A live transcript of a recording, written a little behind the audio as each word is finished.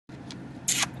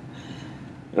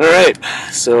All right,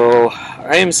 so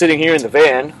I am sitting here in the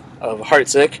van of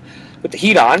Heartsick with the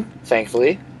heat on,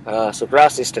 thankfully. So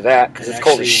gracias to that, because It it's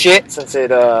cold as actually- shit since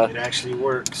it actually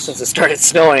works. started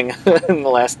snowing in the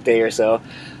last day or so.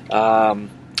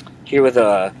 Here with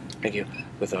thank you,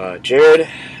 with Jared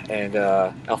and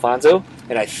Alfonso,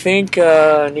 and I think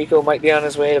Nico might be on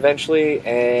his way eventually,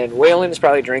 and Waylon is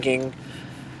probably drinking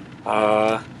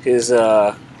his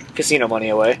casino money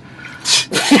away.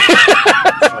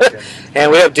 And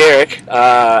we have Derek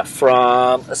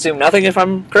from Assume Nothing, if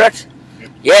I'm correct.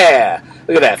 Yeah,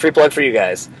 look at that, free plug for you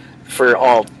guys, for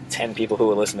all 10 people who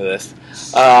will listen to this.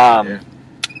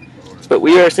 But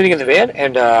we are sitting in the van,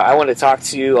 and I want to talk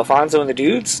to Alfonso and the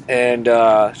dudes, and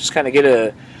just kind of get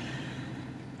a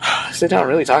sit down and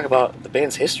really talk about the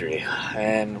band's history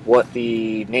and what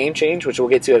the name change, which we'll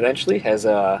get to eventually, has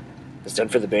done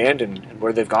for the band and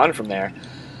where they've gone from there.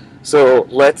 So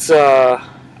let's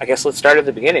start at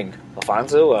the beginning.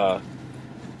 Alfonso,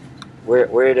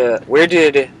 where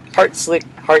did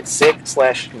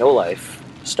Heartsick / No Life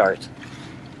start?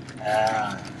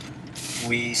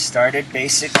 We started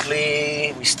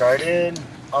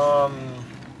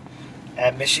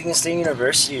at Michigan State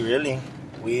University. Really,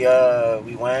 we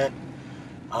went.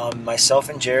 Myself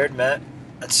and Jared met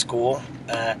at school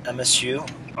at MSU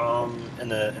in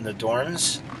the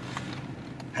dorms,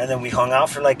 and then we hung out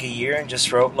for like a year and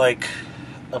just wrote like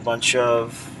a bunch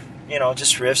of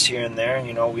just riffs here and there.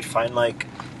 And we'd find like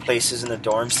places in the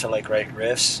dorms to like write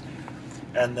riffs.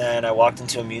 And then I walked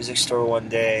into a music store one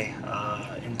day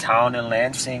in town in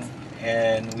Lansing,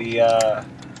 and we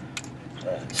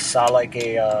saw like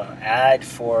a ad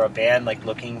for a band like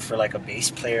looking for like a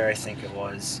bass player, I think it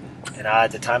was. And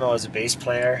at the time I was a bass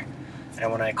player,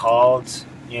 and when I called,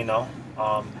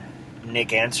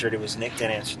 Nick answered. It was Nick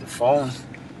that answered the phone,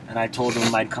 and I told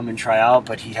him I'd come and try out,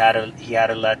 but he had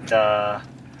to let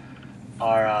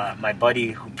my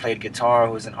buddy who played guitar,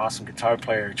 who was an awesome guitar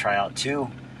player, try out too.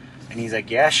 And he's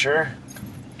like, yeah, sure.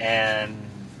 And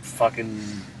fucking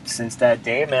since that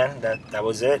day, man, that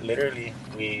was it. Literally,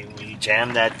 we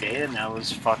jammed that day, and that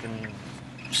was fucking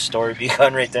story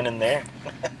begun right then and there.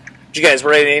 Did you guys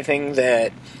write anything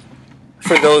that,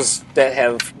 for those that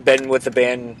have been with the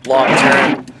band long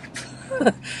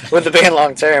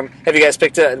term, have you guys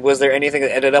picked up? Was there anything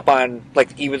that ended up on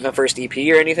like even the first EP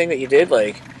or anything that you did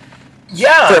like?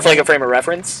 Yeah, for like a frame of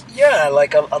reference. Yeah,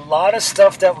 like a lot of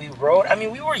stuff that we wrote. I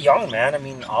mean, we were young, man. I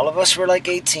mean, all of us were like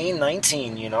 18,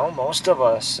 19, most of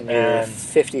us. And you're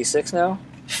 56 now?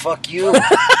 Fuck you.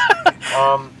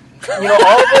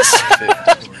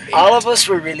 All of us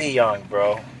were really young,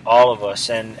 bro. All of us.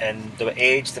 And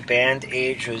the band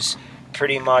age was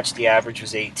pretty much, the average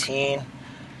was 18.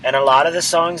 And a lot of the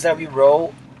songs that we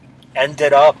wrote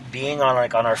ended up being on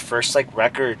our first like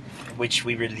record, which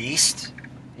we released.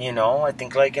 I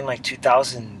think like in like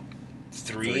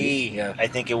 2003, yeah. I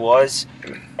think it was,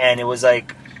 and it was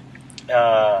like,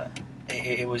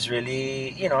 it was really,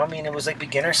 it was like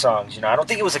beginner songs. I don't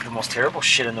think it was like the most terrible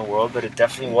shit in the world, but it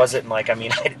definitely wasn't like. I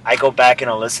mean, I go back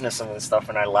and I listen to some of the stuff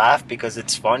and I laugh because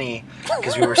it's funny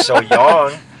because we were so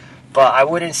young. But I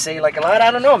wouldn't say like a lot.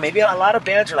 I don't know. Maybe a lot of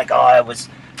bands are like, oh, it was,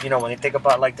 when they think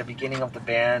about like the beginning of the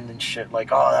band and shit,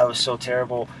 like, oh, that was so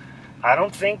terrible. I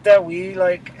don't think that we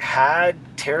like had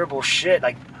terrible shit.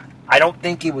 Like, I don't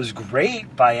think it was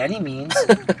great by any means,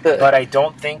 but I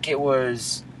don't think it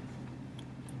was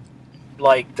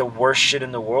like the worst shit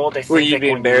in the world. I think. Were you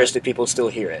be embarrassed if people still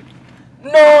hear it?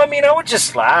 No, I mean, I would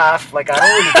just laugh. Like, I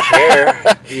don't really care,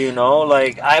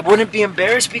 Like, I wouldn't be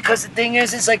embarrassed because the thing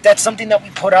is like that's something that we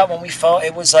put out when we felt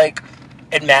it was like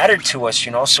it mattered to us,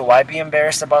 So why be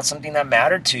embarrassed about something that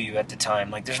mattered to you at the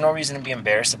time? Like, there's no reason to be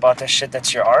embarrassed about that shit.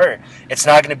 That's your art. It's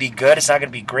not going to be good. It's not going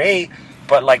to be great.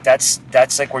 But, like, that's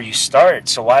like where you start.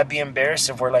 So why be embarrassed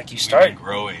if we're, like, you start? We've been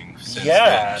growing since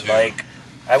yeah, then, too. Like,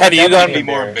 have you gone It'd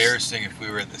be more embarrassing if we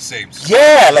were at the same school.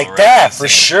 Yeah, like right? that, for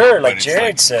sure. Like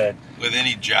Jared said. With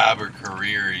any job or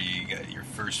career, you got your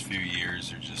first few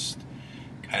years are just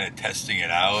kind of testing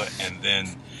it out, and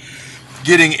then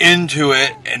getting into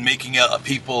it and making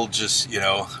people just,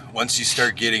 once you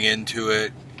start getting into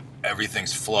it,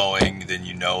 everything's flowing, then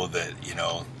that,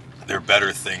 there are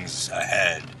better things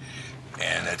ahead.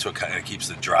 And that's what kind of keeps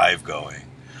the drive going.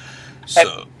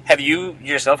 So, have you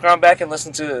yourself gone back and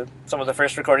listened to some of the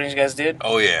first recordings you guys did?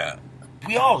 Oh, yeah.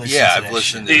 We all listen to that I've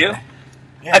listened shit. to Do you?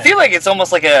 Yeah. I feel like it's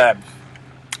almost like a...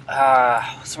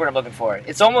 what's the word I'm looking for?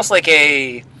 It's almost like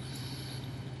a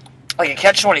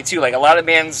catch-22. Like, a lot of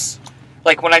bands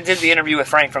like when I did the interview with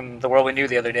Frank from The World We Knew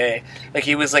the other day, like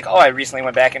he was like, "Oh, I recently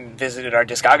went back and visited our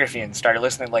discography and started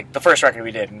listening like the first record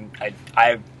we did, and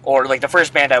or like the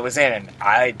first band I was in, and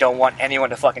I don't want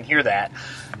anyone to fucking hear that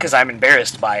because I'm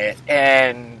embarrassed by it."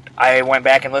 And I went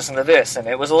back and listened to this, and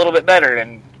it was a little bit better.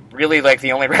 And really, like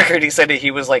the only record he said that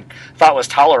he was like thought was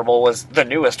tolerable was the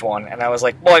newest one. And I was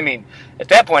like, well, I mean, at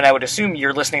that point, I would assume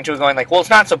you're listening to it going like, well, it's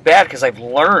not so bad because I've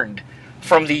learned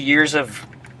from the years of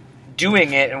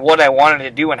doing it and what I wanted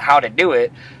to do and how to do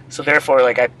it, so therefore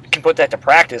like I can put that to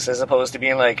practice, as opposed to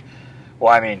being like,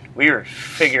 well, I mean, we were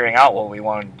figuring out what we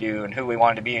wanted to do and who we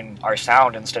wanted to be in our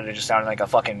sound instead of just sounding like a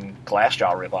fucking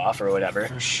Glassjaw ripoff or whatever.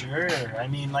 For sure. I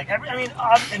mean, like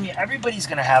everybody's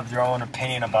gonna have their own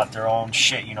opinion about their own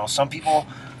shit. You know, some people,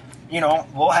 you know,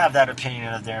 will have that opinion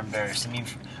that they're embarrassed. I mean,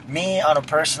 me on a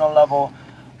personal level,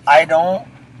 I don't,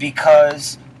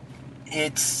 because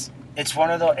it's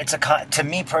one of the, to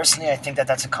me personally, I think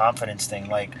that's a confidence thing.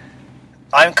 Like,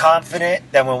 I'm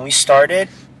confident that when we started,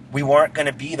 we weren't going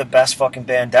to be the best fucking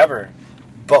band ever,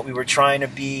 but we were trying to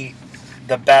be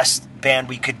the best band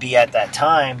we could be at that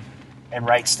time and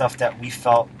write stuff that we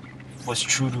felt was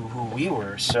true to who we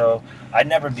were. So I'd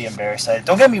never be embarrassed.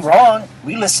 Don't get me wrong,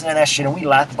 we listen to that shit and we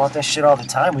laugh about that shit all the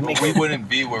time. We wouldn't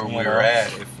be where we're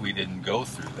at if we didn't go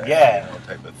through that, yeah, you know,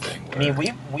 type of thing. I mean,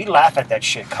 we laugh at that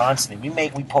shit constantly.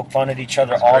 We poke fun at each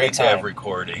other all the time. It's great to have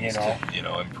recordings, you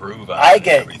know, to improve on. It's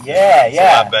a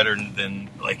lot better than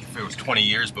like if it was 20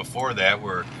 years before that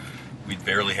where we'd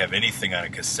barely have anything on a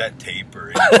cassette tape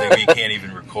or anything. We can't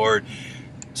even record.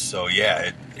 So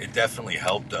yeah, it definitely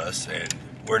helped us, and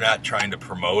we're not trying to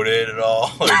promote it at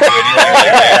all or do anything like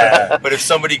that. But if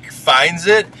somebody finds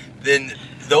it, then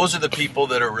those are the people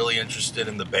that are really interested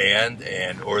in the band,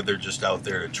 or they're just out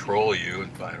there to troll you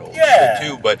and find old shit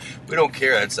too. But we don't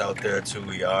care. That's out there. That's who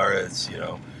we are. It's, you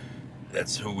know,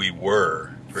 that's who we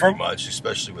were pretty much,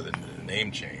 especially with a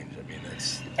name change.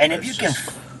 I mean, if you can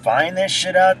find that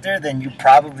shit out there, then you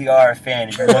probably are a fan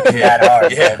if you're looking that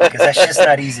hard, man, because that's just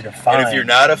not easy to find. And if you're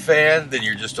not a fan, then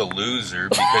you're just a loser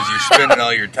because you're spending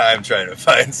all your time trying to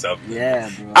find something. Yeah,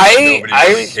 bro. Nobody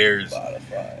really cares.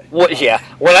 Well, yeah.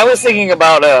 When I was thinking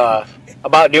about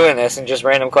doing this and just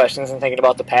random questions and thinking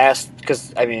about the past,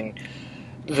 because I mean,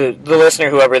 the listener,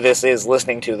 whoever this is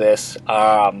listening to this,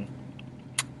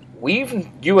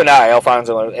 you and I,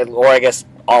 Alfonso, or I guess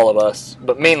all of us,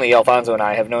 but mainly Alfonso and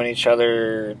I, have known each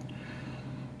other,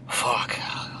 like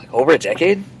over a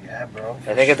decade? Yeah, bro.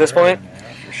 I think at this point.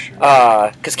 Man, for sure.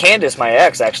 Because Candace, my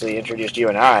ex, actually introduced you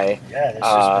and I. Yeah, this is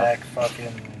back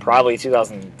fucking... Probably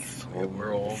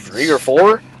 2003 or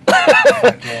 4?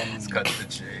 Let's cut to the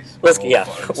chase.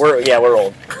 We're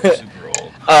old. Super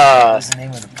old. What's the name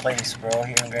of the place, bro?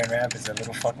 Here in Grand Rapids, a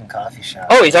little fucking coffee shop.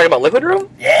 Oh, you talking about Liquid Room?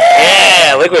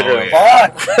 Yeah, Liquid Room. Yeah.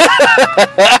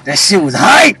 Fuck. That shit was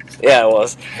hype. Yeah, it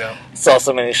was. Yeah. Saw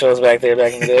so many shows back there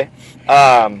back in the day.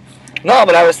 No,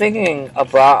 but I was thinking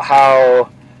about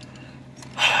how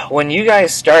when you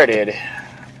guys started,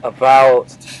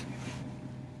 about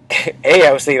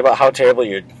I was thinking about how terrible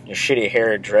your shitty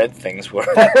hair dread things were.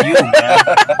 Fuck you, man.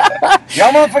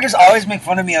 Y'all motherfuckers always make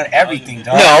fun of me on everything,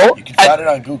 dog. No, You can find it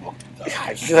on Google.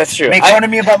 That's true. Make fun of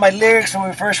me about my lyrics when we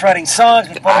were first writing songs.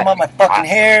 Make fun about my fucking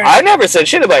hair. I never said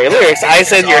shit about your lyrics. I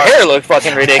said your hair looked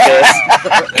fucking ridiculous.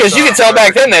 Because you could tell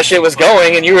back then that shit was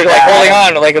going, and you were like holding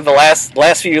on to like the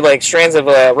last few like strands of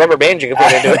rubber band you could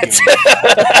put into it.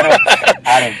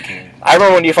 I don't care. I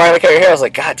remember when you finally cut your hair, I was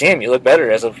like, God damn, you look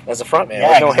better as a front man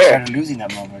with no I hair. started losing that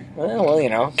motherfucker. Well, you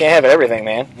know, can't have everything,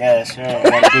 man. Yeah, that's right. I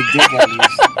got a big dick at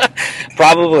least.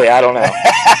 Probably, I don't know.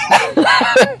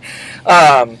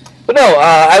 But no,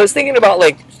 I was thinking about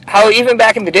like how even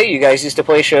back in the day you guys used to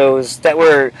play shows that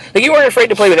were like you weren't afraid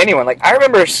to play with anyone. Like I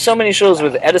remember so many shows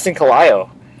with Edison Calayo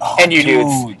and you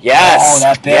dudes. Yes, oh,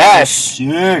 that band was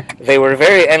sick. They were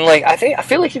very and like I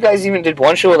feel like you guys even did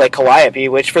one show with like Calliope,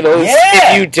 which for those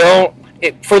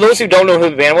for those who don't know who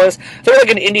the band was, they're like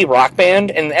an indie rock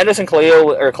band, and Edison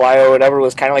Calayo or whatever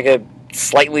was kind of like a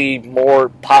slightly more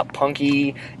pop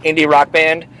punky indie rock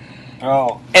band.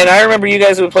 Bro. And I remember you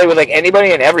guys would play with like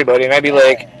anybody and everybody, and I'd be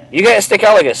like, you guys stick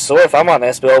out like a sore thumb on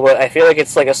this, Bill, but I feel like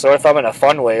it's like a sore thumb in a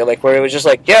fun way, like where it was just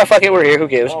like, yeah, fuck it, we're here, who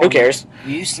gives? Who cares?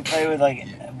 We used to play with like,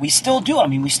 we still do, I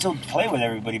mean, we still play with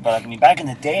everybody, but like, I mean, back in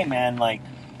the day, man, like,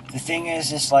 the thing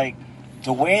is, it's like,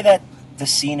 the way that the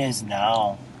scene is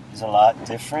now is a lot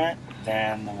different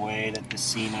than the way that the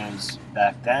scene is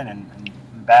back then, and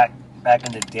back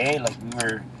in the day, like, we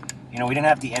were... You know, we didn't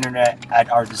have the internet at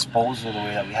our disposal the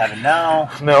way that we have it now.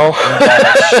 No.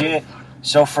 That shit.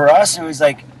 So for us, it was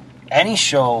like any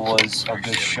show was a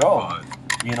good show.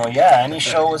 You know, yeah, any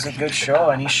show was a good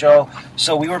show. Any show.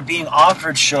 So we were being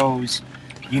offered shows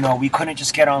You know, we couldn't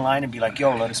just get online and be like,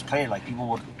 yo, let us play. Like, people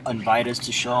would invite us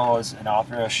to shows and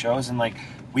offer us shows, and like,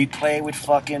 we play with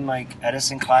fucking like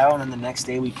Edison Cloud, and then the next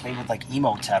day we play with like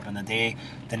Emotep, and the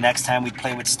next time we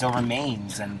play with Still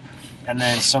Remains, and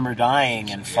then Summer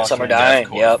Dying, and fucking Summer Dying,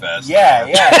 Deathcore yep. Fest. Yeah,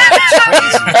 it's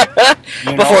crazy.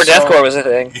 You know, Before so- deathcore was a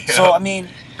thing. Yeah. So I mean,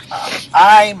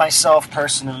 I myself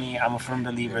personally, I'm a firm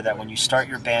believer that when you start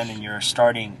your band and you're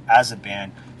starting as a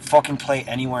band, fucking play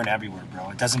anywhere and everywhere, bro.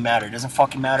 It doesn't matter. It doesn't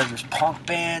fucking matter if there's punk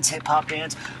bands, hip hop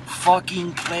bands.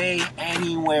 Fucking play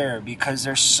anywhere, because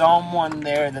there's someone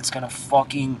there that's gonna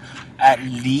fucking at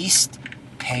least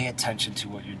pay attention to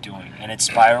what you're doing, and it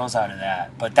spirals out of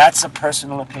that. But that's a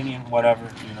personal opinion, whatever,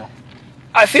 you know.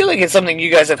 I feel like it's something you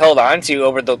guys have held on to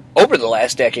over the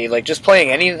last decade, like just playing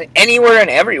anywhere and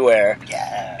everywhere.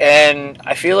 Yeah. And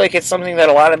I feel like it's something that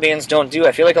a lot of bands don't do.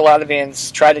 I feel like a lot of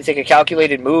bands try to take a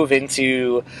calculated move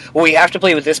into, well, we have to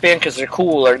play with this band because they're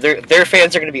cool, or their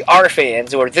fans are going to be our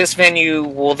fans, or this venue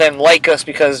will then like us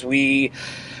because we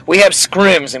have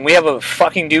scrims and we have a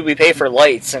fucking dude we pay for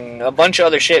lights and a bunch of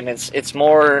other shit. And it's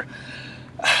more.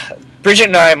 Bridget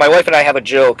and I, my wife and I, have a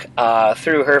joke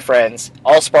through her friends: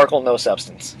 all sparkle, no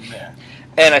substance. Yeah.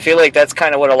 And I feel like that's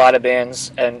kind of what a lot of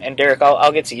bands, and Derek,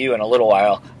 I'll get to you in a little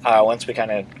while, once we kind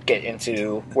of get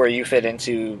into where you fit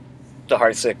into the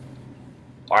Heartsick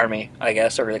army, I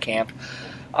guess, or the camp.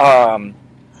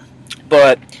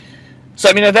 But, so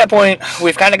I mean, at that point,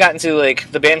 we've kind of gotten to,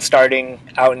 like, the band starting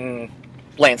out in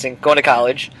Lansing, going to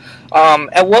college.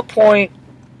 At what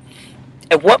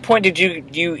point did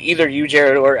you either you,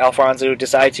 Jared, or Alfonso,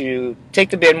 decide to take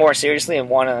the band more seriously and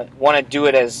want to do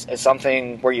it as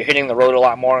something where you're hitting the road a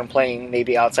lot more and playing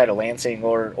maybe outside of Lansing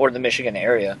or the Michigan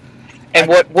area? And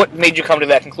what made you come to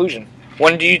that conclusion?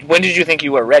 When did you think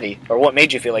you were ready, or what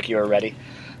made you feel like you were ready?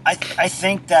 I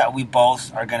think that we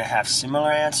both are going to have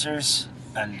similar answers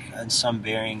and some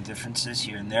varying differences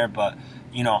here and there, but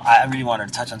you know, I really wanted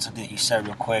to touch on something that you said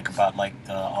real quick about like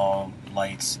the all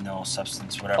lights, no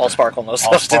substance, whatever. All sparkle, no All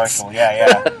substance. sparkle,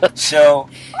 yeah. So,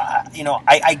 you know,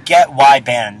 I get why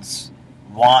bands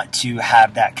want to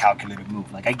have that calculated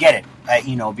move. Like, I get it,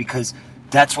 you know, because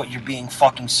that's what you're being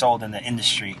fucking sold in the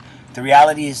industry. The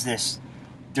reality is this: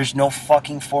 there's no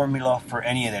fucking formula for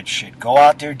any of that shit. Go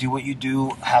out there, do what you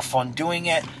do, have fun doing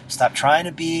it. Stop trying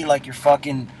to be like your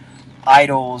fucking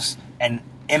idols and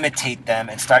imitate them,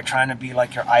 and start trying to be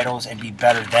like your idols and be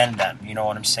better than them. You know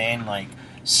what I'm saying? Like,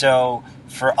 so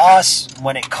for us,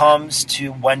 when it comes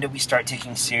to when do we start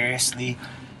taking seriously,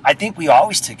 I think we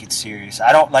always took it serious.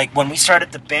 I don't like when we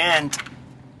started the band,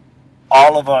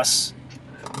 all of us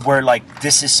were like,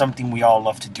 this is something we all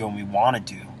love to do and we want to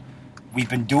do. We've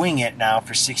been doing it now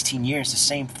for 16 years, the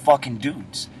same fucking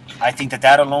dudes. I think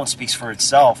that alone speaks for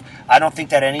itself. I don't think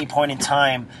that at no point in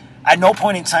time,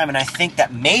 and I think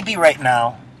that maybe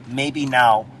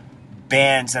now,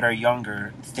 bands that are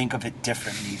younger think of it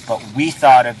differently, but we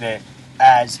thought of it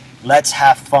as, let's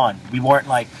have fun. We weren't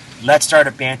like, let's start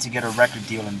a band to get a record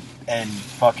deal and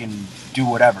fucking do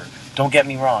whatever. Don't get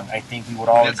me wrong. I think we would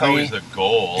all That's agree. always the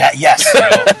goal. Yes, You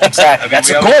know? exactly. I mean, That's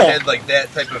we a always goal. had like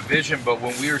that type of vision, but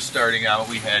when we were starting out,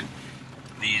 we had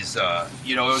these,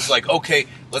 you know, it was like, okay,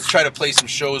 let's try to play some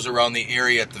shows around the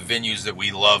area at the venues that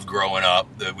we loved growing up,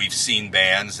 that we've seen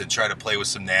bands, and try to play with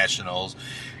some nationals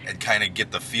and kind of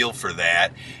get the feel for that.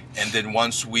 And then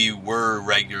once we were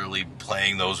regularly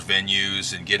playing those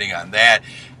venues and getting on that,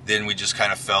 then we just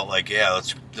kind of felt like, yeah,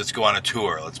 let's go on a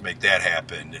tour, let's make that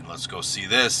happen, and let's go see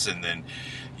this. And then,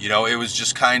 you know, it was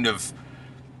just kind of,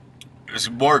 it was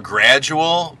more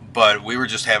gradual, but we were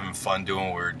just having fun doing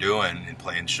what we were doing and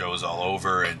playing shows all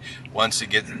over. And once it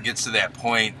gets to that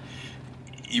point,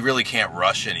 you really can't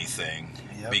rush anything.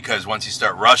 Yep. Because once you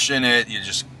start rushing it,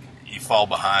 you fall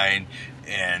behind,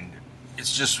 and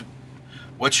it's just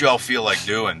what you all feel like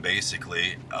doing,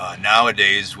 basically.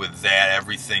 Nowadays, with that,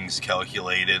 everything's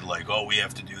calculated. Like, oh, we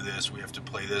have to do this, we have to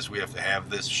play this, we have to have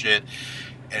this shit.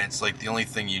 And it's like the only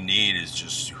thing you need is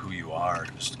just who you are.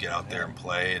 Just get out there and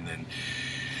play. And then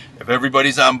if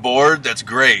everybody's on board, that's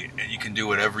great. And you can do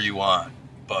whatever you want.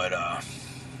 But,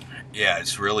 yeah,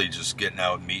 it's really just getting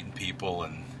out and meeting people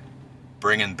and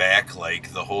bringing back,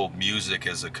 like, the whole music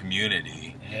as a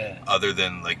community. Yeah. Other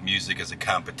than, like, music as a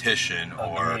competition.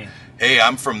 Or, Agree. hey,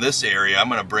 I'm from this area, I'm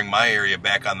going to bring my area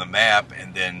back on the map,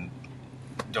 and then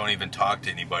don't even talk to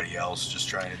anybody else. Just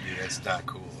trying to do that. It's not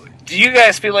cool. Do you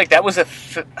guys feel like that was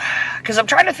because I'm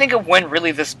trying to think of when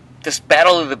really this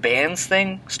Battle of the Bands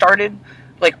thing started?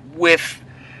 Like with,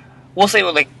 we'll say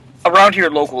like around here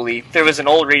locally, there was an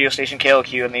old radio station,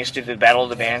 KLQ, and they used to do the Battle of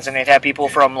the Bands, and they'd have people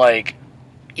from like,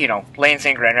 you know,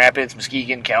 Lansing, Grand Rapids,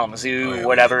 Muskegon, Kalamazoo, Oh, yeah.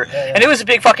 whatever, Yeah. and it was a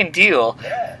big fucking deal.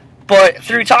 Yeah. But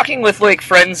through talking with like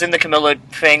friends in the Camilla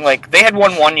thing, like they had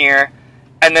won one year,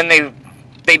 and then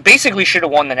they basically should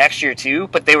have won the next year too.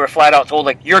 But they were flat out told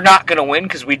like you're not gonna win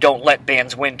because we don't let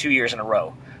bands win 2 years in a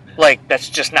row. Like that's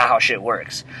just not how shit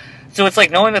works. So it's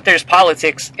like knowing that there's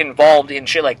politics involved in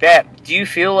shit like that. Do you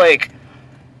feel like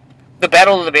the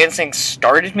Battle of the Bands thing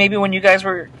started maybe when you guys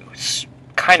were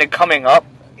kind of coming up,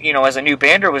 you know, as a new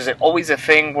band, or was it always a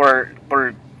thing where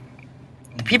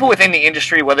people within the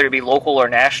industry, whether it be local or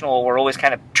national, were always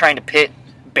kind of trying to pit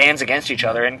bands against each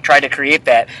other and try to create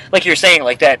that, like you're saying,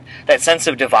 like that sense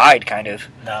of divide, kind of?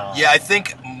 No. Yeah, I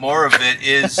think more of it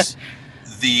is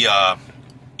the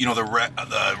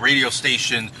the radio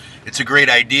station. It's a great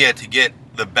idea to get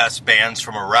the best bands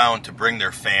from around to bring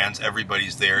their fans.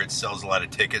 Everybody's there. It sells a lot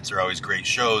of tickets. They're always great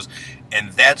shows.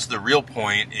 And that's the real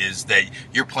point, is that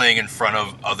you're playing in front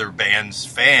of other bands'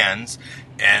 fans,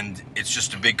 and it's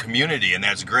just a big community, and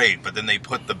that's great. But then they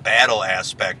put the battle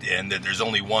aspect in, that there's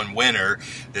only one winner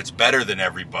that's better than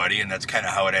everybody, and that's kind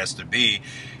of how it has to be.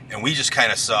 And we just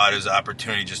kind of saw it as an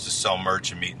opportunity just to sell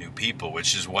merch and meet new people,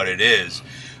 which is what it is.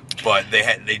 But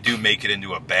they do make it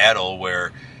into a battle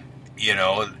where, you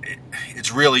know,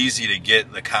 it's real easy to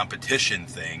get the competition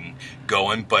thing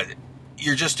going, but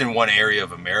you're just in one area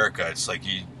of America. It's like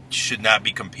you should not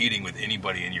be competing with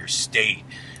anybody in your state.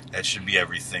 That should be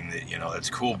everything that, you know, that's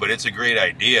cool. But it's a great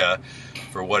idea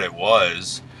for what it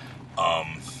was.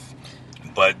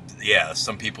 But yeah,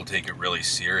 some people take it really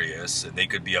serious, and they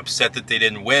could be upset that they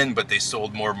didn't win, but they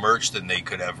sold more merch than they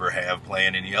could ever have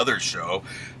playing any other show,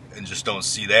 and just don't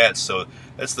see that. So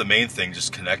that's the main thing,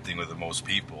 just connecting with the most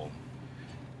people.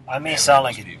 I may sound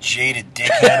like a jaded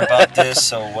dickhead about this,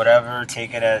 so whatever,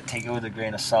 take it with a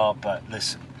grain of salt, but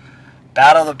listen,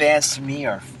 Battle of the Bands to me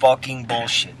are fucking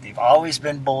bullshit. They've always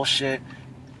been bullshit.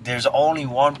 There's only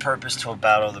one purpose to a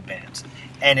Battle of the Bands.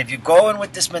 And if you go in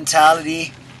with this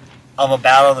mentality of a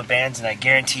Battle of the Bands, and I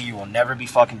guarantee you will never be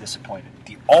fucking disappointed.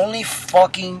 The only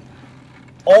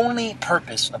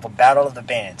purpose of a Battle of the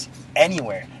Bands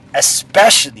anywhere,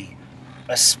 especially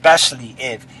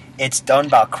if it's done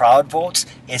by crowd votes,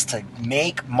 is to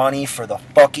make money for the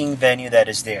fucking venue that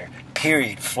is there.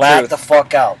 Period. Flat Truth. the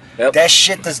fuck out. Yep. That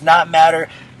shit does not matter.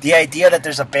 The idea that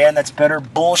there's a band that's better,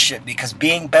 bullshit, because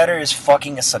being better is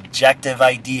fucking a subjective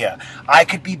idea. I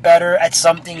could be better at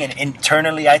something, and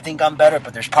internally I think I'm better,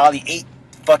 but there's probably 8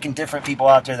 fucking different people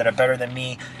out there that are better than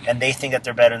me, and they think that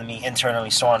they're better than me internally,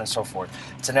 so on and so forth.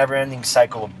 It's a never-ending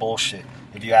cycle of bullshit,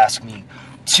 if you ask me.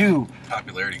 2,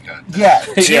 Popularity contest. yeah.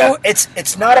 2, Yeah.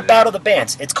 it's not a Battle of the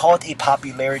Bands. It's called a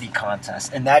popularity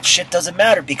contest, and that shit doesn't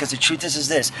matter, because the truth is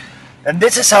this, and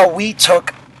this is how we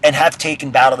took and have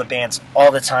taken Battle of the Bands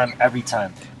all the time, every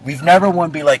time. We've never won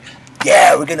be like,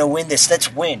 yeah, we're gonna win this,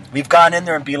 let's win. We've gone in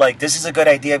there and be like, this is a good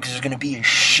idea because there's gonna be a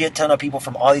shit ton of people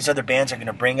from all these other bands that are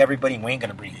gonna bring everybody, and we ain't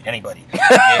gonna bring anybody.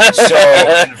 So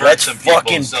let's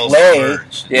fucking play.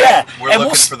 Yeah, We're and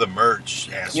looking for the merch.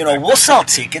 you know, we'll sell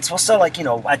tickets. We'll sell, like, you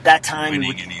know, at that time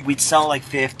Winning we'd sell like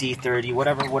 50, 30,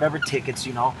 whatever tickets,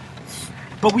 you know.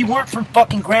 But we weren't from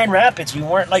fucking Grand Rapids. We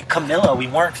weren't like Camilla. We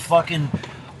weren't fucking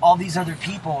all these other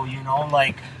people, you know,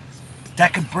 like,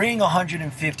 that could bring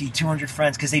 150, 200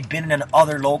 friends because they've been in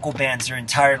other local bands their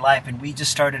entire life, and we just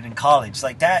started in college.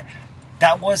 Like, that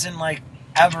wasn't like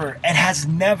ever, and has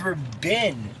never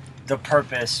been the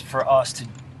purpose for us to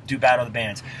do Battle of the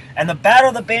Bands. And the Battle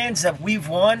of the Bands that we've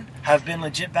won have been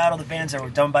legit Battle of the Bands that were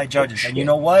done by judges. And you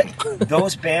know what?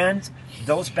 Those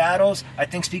battles, I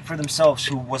think, speak for themselves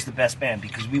who was the best band,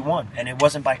 because we won. And it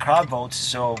wasn't by crowd votes,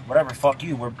 so whatever, fuck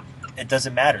you. It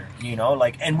doesn't matter, you know?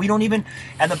 Like, and we don't even,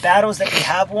 and the battles that we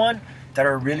have won that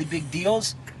are really big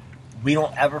deals, we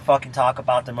don't ever fucking talk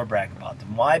about them or brag about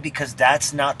them. Why? Because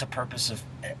that's not the purpose of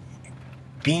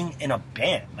being in a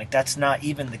band. Like, that's not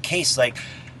even the case. Like,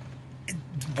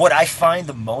 what I find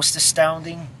the most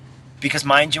astounding, because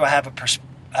mind you, I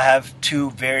have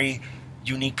 2 very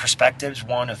unique perspectives.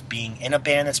 One of being in a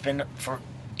band that's been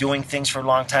doing things for a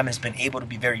long time, has been able to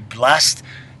be very blessed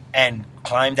and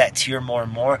climb that tier more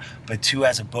and more. But 2,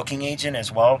 as a booking agent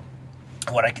as well,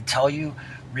 what I can tell you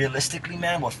realistically,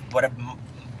 man, what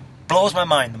blows my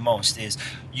mind the most is,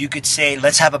 you could say,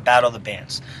 let's have a Battle of the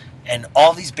Bands, and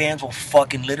all these bands will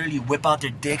fucking literally whip out their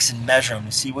dicks and measure them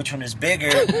to see which one is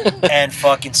bigger and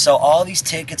fucking sell all these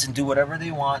tickets and do whatever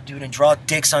they want, dude, and draw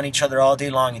dicks on each other all day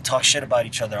long and talk shit about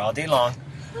each other all day long.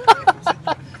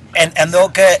 and they'll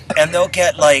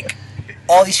get like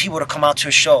all these people to come out to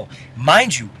a show.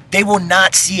 Mind you, they will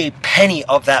not see a penny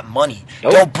of that money.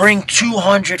 Nope. They'll bring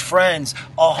 200 friends,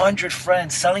 100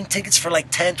 friends, selling tickets for like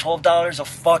 $10, $12 a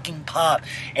fucking pop,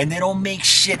 and they don't make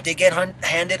shit. They get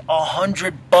handed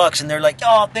 $100, and they're like,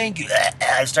 "Oh, thank you."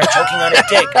 I start choking on a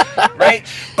dick, right?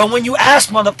 But when you ask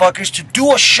motherfuckers to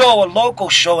do a show, a local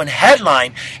show, and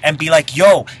headline, and be like,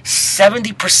 "Yo,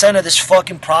 70% of this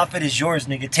fucking profit is yours,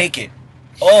 nigga. Take it."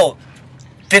 Oh,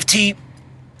 50,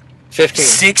 15.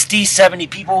 60, 70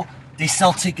 people they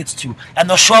sell tickets to, and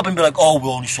they'll show up and be like, "Oh, we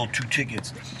only sold 2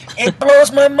 tickets." It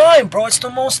blows my mind, bro. It's the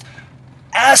most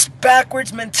ass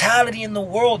backwards mentality in the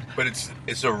world. But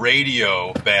it's a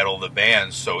radio battle of the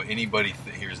bands, so anybody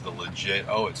hears the legit,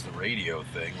 oh, it's the radio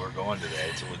thing, we're going to that.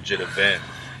 It's a legit event.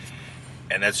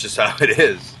 And that's just how it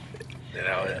is. You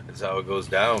know, that's how it goes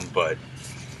down. But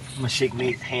I'm gonna shake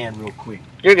Nate's hand real quick.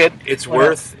 You're good. it's What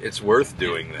worth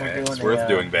doing We're that. doing It's worth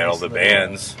doing battle of the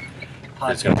bands.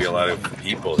 There's gonna be a lot of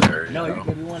people there. No, you you're know?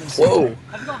 good. We want to say Whoa.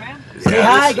 How's it going, man? Say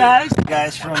Yeah, hi, this- guys.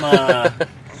 Guys from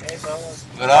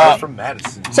What up? From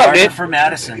Madison. What's up, Gardner dude? from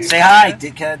Madison. Say hi,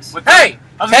 dickheads. Hey!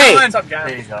 How's it Hey! going? What's up,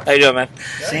 There you go. How you doing, man?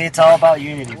 See, it's all about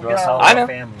unity, bro. It's all I about know.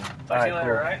 family. All See right, you later,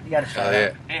 cool. alright? You got to Oh, shut yeah.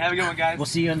 up. Hey, have a good one, guys. We'll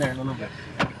see you in there in a little bit.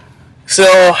 So,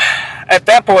 at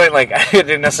that point, like, I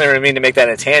didn't necessarily mean to make that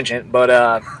a tangent,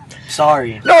 but,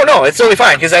 Sorry. no, it's totally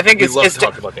fine, because I think We it's... love it's to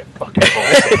talk about that fucking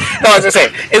bullshit. no, I was gonna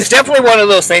say, it's definitely one of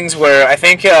those things where I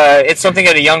think it's something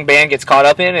that a young band gets caught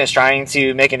up in, is trying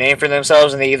to make a name for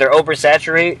themselves, and they either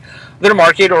oversaturate their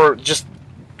market or just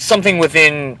something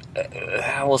within,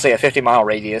 we'll say, a 50-mile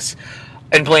radius,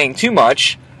 and playing too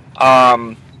much,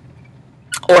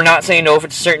 or not saying no for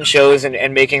certain shows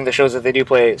and making the shows that they do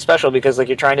play special, because like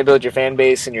you're trying to build your fan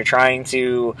base and you're trying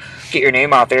to get your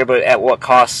name out there, but at what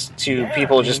cost to Yeah,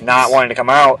 people I mean, just not wanting to come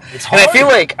out? It's And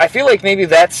hard. I feel like maybe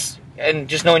that's, and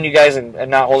just knowing you guys and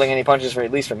not holding any punches, for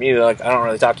at least from you, like I don't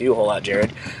really talk to you a whole lot,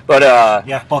 Jared. But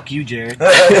Yeah, fuck you, Jared.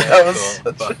 That was-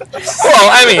 well,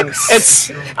 I mean,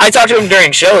 I talk to him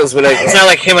during shows, but it's not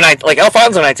like him and I, like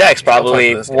Alfonso and I text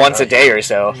probably this guy. once a day or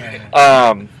so.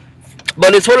 Yeah.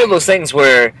 But it's one of those things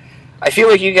where I feel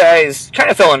like you guys kind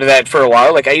of fell into that for a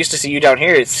while. Like I used to see you down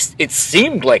here. It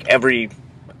seemed like every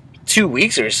 2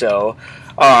 weeks or so,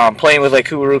 playing with like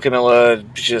Kuru, Camilla,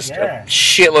 just Yeah. a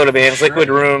shitload of bands, Liquid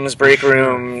Rooms, Break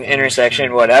Room,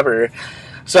 Intersection, whatever.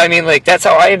 So I mean, like that's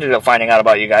how I ended up finding out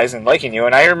about you guys and liking you.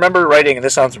 And I remember writing, and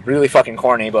this sounds really fucking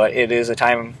corny, but it is a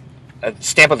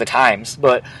stamp of the times.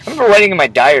 But I remember writing in my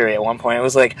diary at one point. It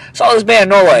was like, saw this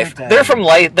band, No Life. They're from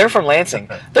Lansing.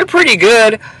 They're pretty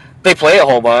good. They play a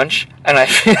whole bunch, and I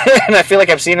and I feel like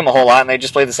I've seen them a whole lot, and they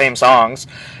just play the same songs.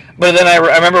 But then I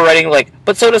remember writing like,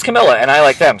 but so does Camilla, and I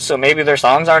like them. So maybe their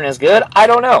songs aren't as good. I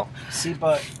don't know. See,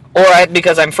 but Or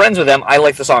because I'm friends with them, I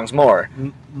like the songs more.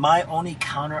 my only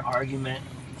counter argument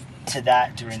to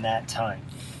that during that time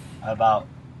about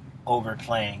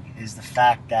overplaying is the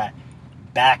fact that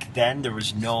back then there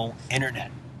was no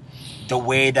internet. The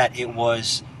way that it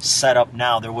was set up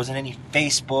now, there wasn't any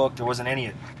Facebook, there wasn't any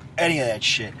of that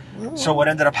shit. So what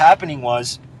ended up happening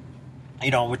was, you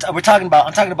know, I'm talking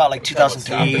about like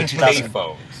 2003, 2000,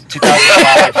 Payphones.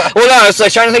 2005. Well, no, I was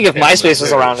like trying to think if MySpace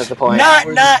was around at the point. Not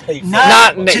Not-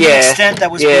 to the yeah. extent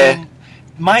that was Yeah. being.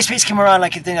 MySpace came around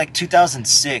like I think like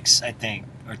 2006, I think,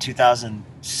 or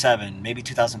 2007, maybe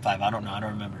 2005. I don't know. I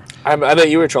don't remember. I bet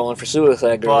you were trolling for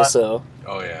Suicide Girls, But- so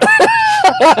Oh yeah.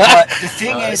 But the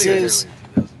thing I is think it was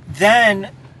early 2000s.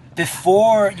 then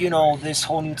before this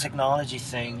whole new technology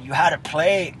thing, you had to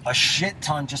play a shit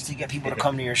ton just to get people to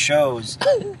come to your shows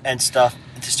and stuff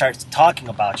and to start talking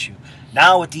about you.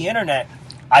 Now with the internet,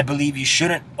 I believe you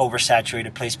shouldn't oversaturate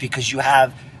a place because you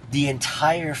have the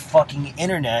entire fucking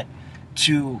internet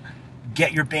to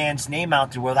get your band's name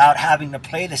out there without having to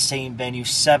play the same venue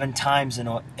 7 times in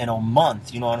a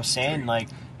month. You know what I'm saying? Like,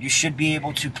 you should be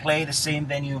able to play the same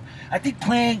venue. I think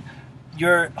playing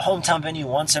your hometown venue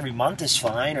once every month is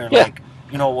fine, or Yeah. like,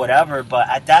 whatever. But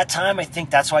at that time, I think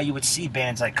that's why you would see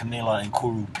bands like Camilla and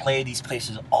Kuru play these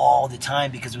places all the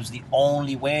time, because it was the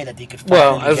only way that they could.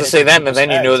 well, finally I was get to it say to then, people's then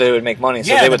you heads. know they would make money,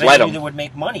 so Yeah, they would the let venue them. that would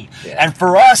make money. Yeah. And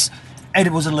for us, and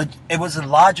it was a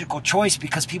logical choice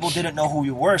because people didn't know who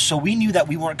we were, so we knew that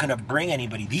we weren't going to bring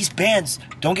anybody. These bands,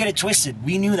 don't get it twisted,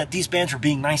 we knew that these bands were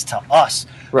being nice to us.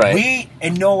 Right. We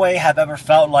in no way have ever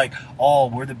felt like, oh,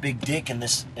 we're the big dick in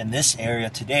this area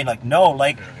today. Like, no,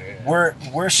 like we're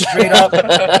straight up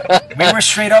we were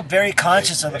straight up very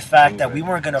conscious of the fact that we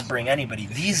weren't going to bring anybody.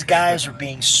 These guys were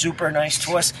being super nice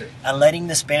to us and letting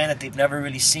this band that they've never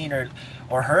really seen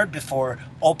or heard before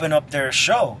open up their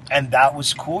show, and that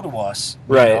was cool to us,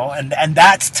 Right. you know? And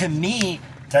that's, to me,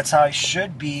 That's how it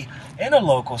should be in a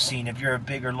local scene. If you're a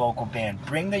bigger local band,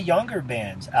 bring the younger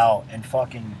bands out and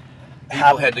fucking.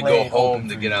 People had to go home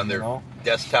to get on their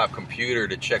desktop computer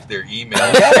to check their email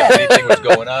if anything was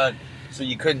going on. So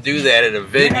you couldn't do that at a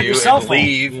venue and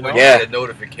leave when you had a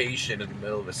notification in the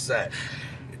middle of a set.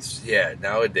 It's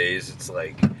nowadays it's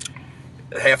like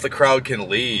half the crowd can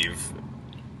leave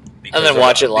and then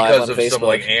watch it live because on of Facebook. some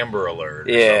like Amber Alert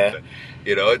or something.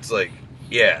 You know, it's like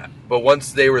but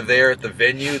once they were there at the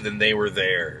venue, then they were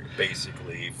there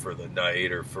basically for the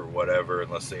night or for whatever,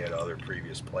 unless they had other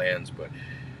previous plans. But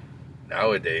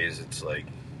nowadays it's like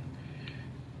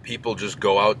people just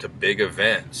go out to big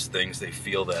events, things they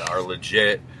feel that are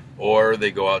legit, or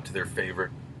they go out to their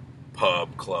favorite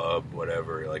pub, club,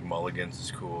 whatever. Like Mulligan's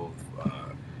is cool,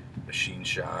 Machine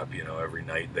Shop, you know, every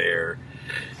night there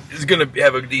is going to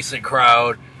have a decent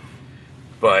crowd.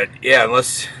 But yeah,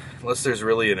 unless there's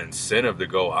really an incentive to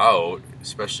go out,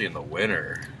 especially in the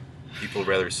winter, people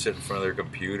rather sit in front of their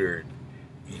computer,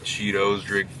 eat Cheetos,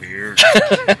 drink beer,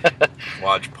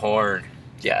 watch porn.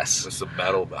 Yes. With some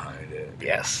metal behind it.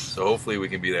 Yes. So hopefully we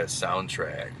can be that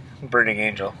soundtrack. Burning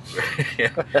Angel.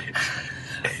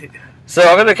 So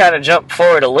I'm going to kind of jump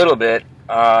forward a little bit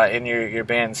in your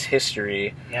band's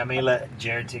history. Yeah, I may let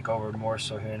Jared take over more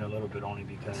so here in a little bit, only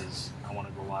because I want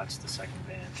to go watch the second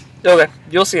band. Okay.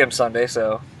 You'll see him Sunday,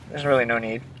 so there's really no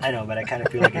need. I know, but I kind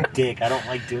of feel like a dick. I don't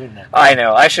like doing that. I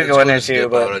know. I should go in there too,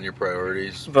 but out on your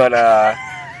priorities. But but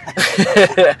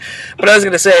I was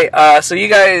going to say, so you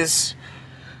guys...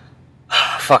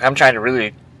 Fuck, I'm trying to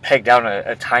really peg down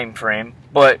a time frame.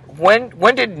 But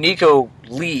when did Nico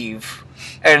leave?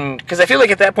 And because I feel like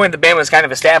at that point the band was kind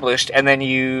of established, and then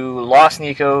you lost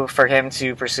Nico for him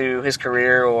to pursue his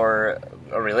career or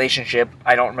a relationship.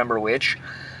 I don't remember which.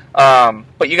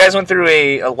 But you guys went through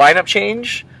a lineup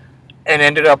change and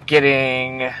ended up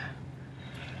getting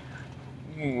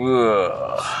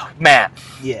Matt.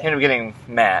 Yeah. Ended up getting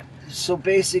Matt. So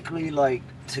basically, like,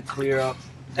 to clear up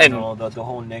the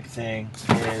whole Nick thing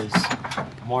is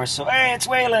more so, hey, it's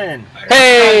Waylon!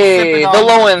 Hey, the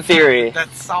low end theory.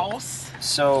 That sauce.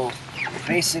 So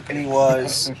basically it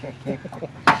was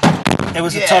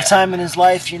a tough time in his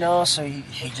life, you know, so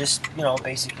he just, you know,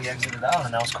 basically exited out,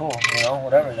 and that was cool, you know,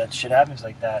 whatever, that shit happens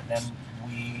like that. And then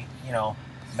we, you know,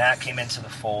 Matt came into the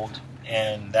fold,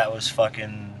 and that was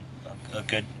fucking a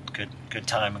good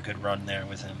time, a good run there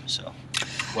with him, so.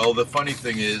 Well, the funny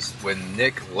thing is, when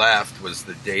Nick left was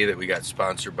the day that we got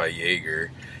sponsored by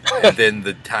Jaeger, and then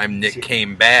the time Nick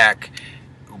came back,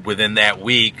 within that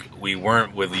week, we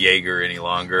weren't with Jaeger any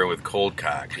longer, with Cold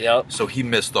Cock. Yep. So he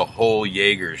missed the whole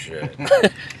Jaeger shit.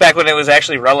 Back when it was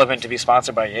actually relevant to be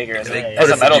sponsored by Jaeger as They a put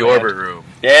us in metal the band. Orbit Room.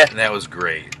 Yeah. And that was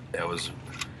great. That was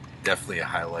definitely a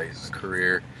highlight in the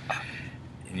career.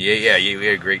 And we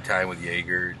had a great time with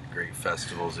Jaeger, great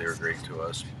festivals, they were great to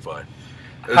us, but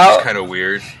it was just kind of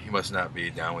weird. He must not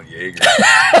be down with Jaeger.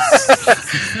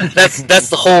 That's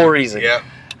the whole reason. Yeah.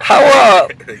 How I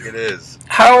think it is.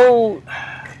 How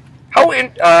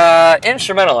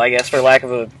instrumental, I guess, for lack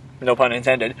of a no pun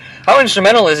intended. How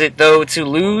instrumental is it though to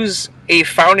lose a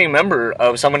founding member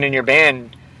of someone in your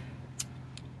band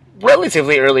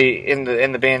relatively early in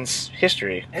the band's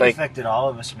history? It affected all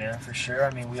of us, man, for sure.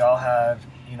 I mean, we all had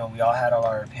all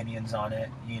our opinions on it,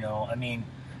 you know. I mean,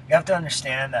 you have to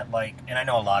understand that, like, and I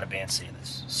know a lot of bands say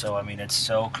this, so, I mean, it's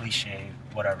so cliche,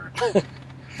 whatever.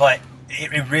 But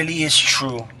it really is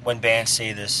true when bands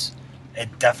say this.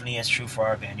 It definitely is true for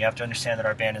our band. You have to understand that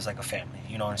our band is like a family,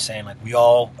 you know what I'm saying? Like, we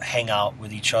all hang out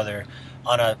with each other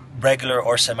on a regular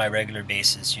or semi-regular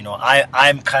basis, you know.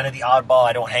 I'm kind of the oddball.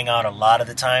 I don't hang out a lot of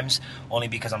the times, only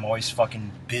because I'm always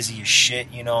fucking busy as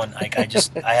shit, you know, and like I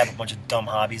have a bunch of dumb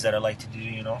hobbies that I like to do,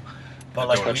 you know. But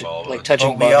like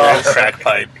touching we all crack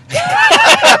pipe.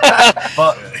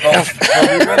 but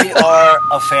we really are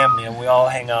a family, and we all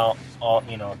hang out all,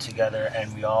 you know, together,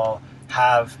 and we all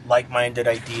have like-minded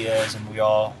ideas, and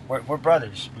we're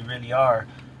brothers. We really are.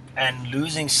 And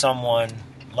losing someone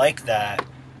like that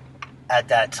at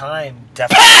that time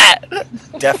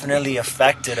definitely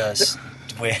affected us.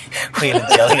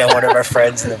 Waylon's yelling at one of our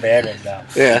friends in the band right now.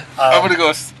 Yeah. I'm gonna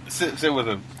go sit with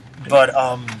him. But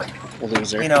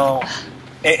loser. you know,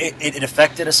 it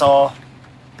affected us all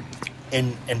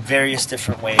in various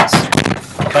different ways.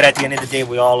 But at the end of the day,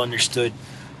 we all understood,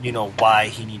 you know, why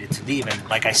he needed to leave. And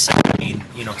like I said, I mean,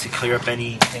 you know, to clear up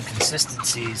any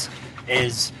inconsistencies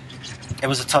is it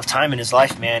was a tough time in his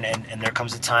life, man. And there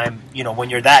comes a time, you know, when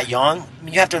you're that young, I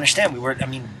mean, you have to understand, we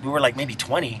were like maybe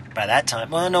 20 by that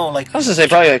time. Well, no, like I was going to say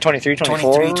probably like 23,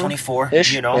 24. 23,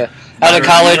 24-ish, you know. Yeah. Out of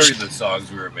college. The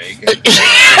songs we were making.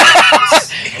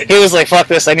 He was like, fuck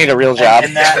this, I need a real job.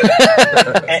 And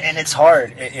that, and it's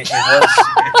hard. It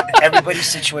was, everybody's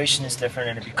situation is different,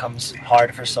 and it becomes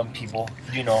hard for some people,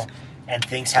 you know, and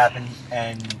things happen,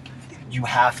 and you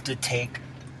have to take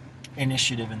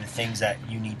initiative in the things that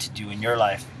you need to do in your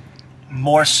life.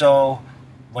 More so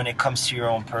when it comes to your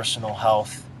own personal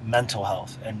health, mental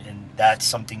health, and that's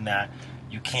something that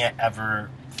you can't ever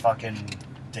fucking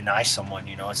deny someone,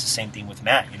 you know. It's the same thing with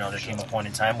Matt, you know. There came a point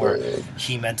in time where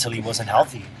he mentally wasn't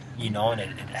healthy, you know, and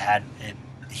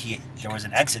there was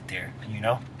an exit there, you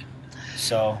know.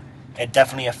 So it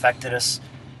definitely affected us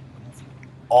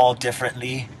all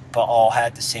differently, but all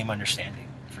had the same understanding,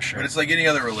 for sure. But it's like any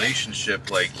other relationship.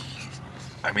 Like,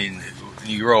 I mean, when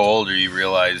you grow older, you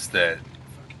realize that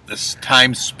this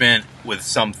time spent with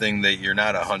something that you're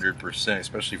not 100%,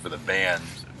 especially for the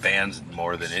bands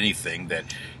more than anything,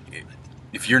 that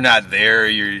if you're not there,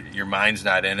 your mind's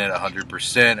not in it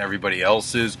 100%, everybody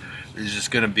else is, there's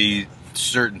just going to be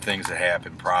certain things that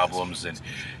happen, problems, and,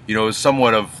 you know, it's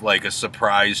somewhat of like a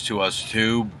surprise to us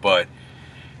too, but,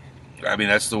 I mean,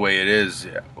 that's the way it is.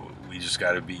 We just you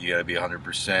got to be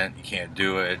 100%, you can't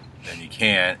do it, then you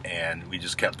can't, and we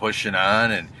just kept pushing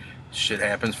on, and shit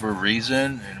happens for a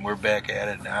reason, and we're back at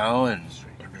it now, and,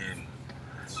 I mean,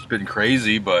 it's been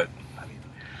crazy, but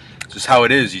just how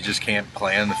it is. You just can't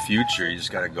plan the future. You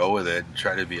just got to go with it and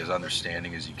try to be as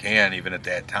understanding as you can. Even at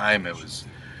that time, it was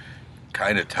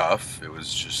kind of tough. It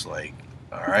was just like,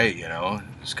 all right, you know,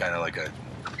 it's kind of like got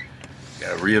to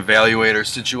reevaluate our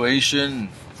situation.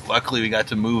 Luckily, we got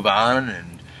to move on,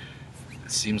 and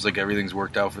it seems like everything's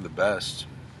worked out for the best.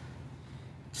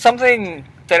 Something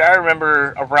that I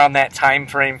remember around that time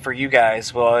frame for you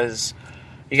guys was,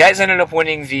 you guys ended up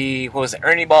winning the, what was it,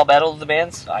 Ernie Ball Battle of the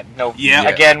Bands? I know, Yeah.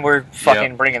 again, we're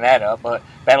fucking bringing that up, but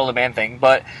Battle of the Band thing.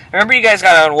 But I remember you guys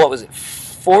got on, what was it,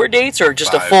 4 dates or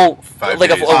just a full, like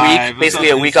a days. week, basically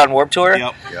a week on Warped Tour?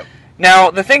 Yep. Now,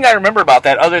 the thing I remember about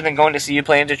that, other than going to see you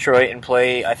play in Detroit and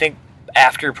play, I think,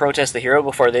 after Protest the Hero,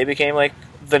 before they became, like,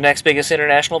 the next biggest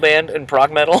international band in prog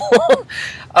metal,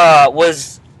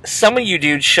 was some of you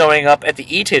dudes showing up at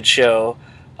the E-Tid show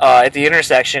at the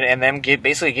intersection, and them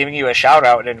basically giving you a shout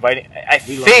out and inviting. I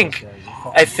think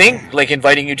like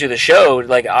inviting you to the show,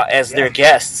 like as their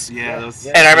guests. Yeah.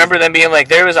 And I remember them being like,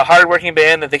 there was a hardworking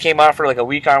band that they came out for like a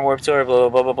week on Warped Tour, blah blah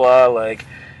blah blah blah. Like,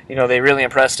 you know, they really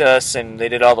impressed us, and they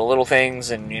did all the little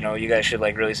things, and you know, you guys should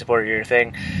like really support your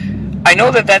thing. I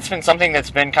know that that's been something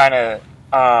that's been kind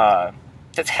of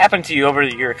that's happened to you over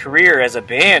your career as a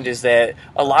band, is that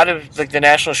a lot of like the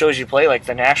national shows you play, like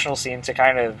the national scene, to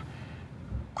kind of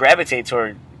gravitate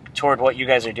toward what you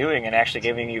guys are doing and actually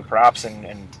giving you props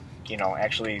and you know,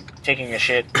 actually taking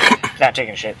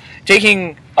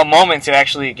a moment to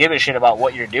actually give a shit about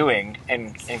what you're doing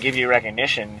and give you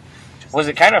recognition. Was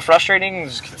it kind of frustrating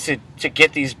to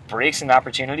get these breaks and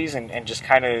opportunities and just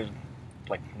kind of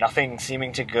like nothing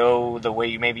seeming to go the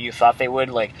way maybe you thought they would?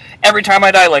 Like, Every Time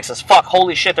I Die like says, fuck,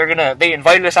 holy shit, they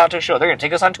invited us out to a show, they're gonna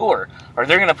take us on tour, or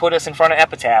they're gonna put us in front of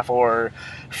Epitaph or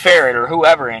Ferret or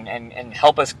whoever and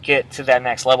help us get to that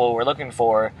next level we're looking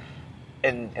for,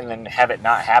 and then have it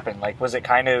not happen. Like, was it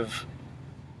kind of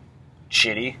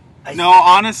shitty? No,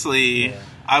 honestly,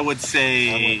 I would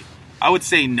say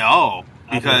no,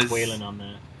 because wailing on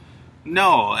that.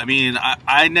 No, I mean,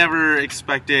 I never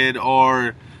expected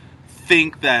or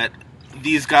think that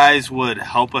these guys would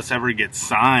help us ever get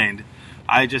signed.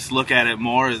 I just look at it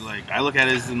more like, I look at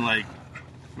it as in like,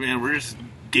 man, we're just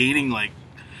gaining like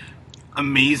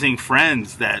amazing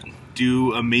friends that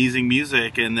do amazing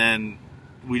music, and then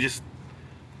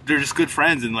they're just good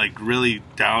friends and like really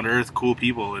down to earth, cool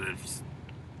people. And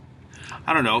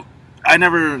I don't know, I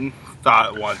never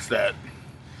thought once that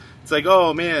it's like,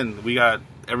 oh man, we got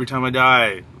Every Time I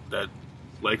Die that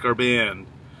like our band.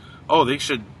 Oh,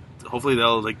 hopefully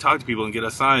they'll like talk to people and get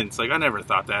us signed. It's like, I never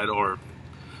thought that or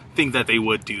think that they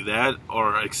would do that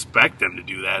or expect them to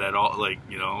do that at all. Like,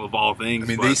 you know, of all things. I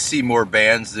mean, they see more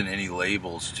bands than any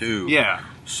labels too. Yeah.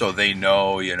 So they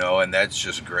know, you know, and that's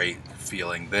just great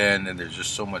feeling then. And there's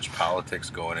just so much politics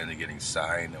going into getting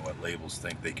signed and what labels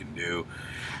think they can do.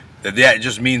 That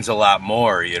just means a lot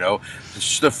more, you know.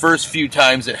 The first few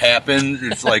times it happened,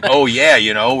 it's like, oh yeah,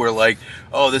 you know, we're like,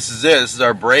 oh, this is it, this is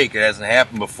our break. It hasn't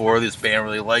happened before. This band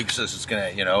really likes us. It's gonna,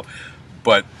 you know.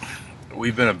 But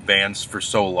we've been a band for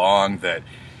so long that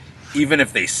even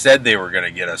if they said they were gonna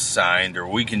get us signed or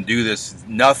we can do this,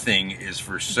 nothing is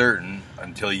for certain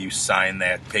until you sign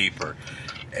that paper.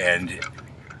 and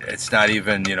it's not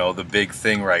even, you know, the big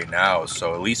thing right now.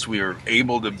 So at least we were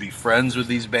able to be friends with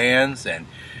these bands and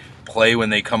play when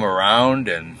they come around,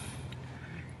 and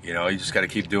you know, you just got to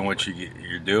keep doing what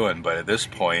you're doing. But at this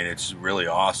point, it's really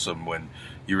awesome when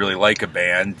you really like a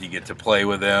band, you get to play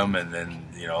with them, and then,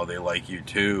 you know, they like you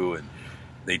too, and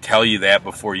they tell you that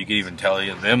before you can even tell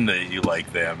them that you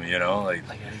like them, you know. Like,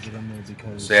 I gotta give them those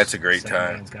because so that's a great second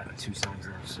time. band's got 2 songs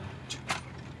left, so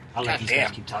I'll God let these damn.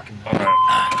 guys keep talking. All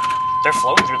right. They're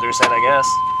floating through their set, I guess.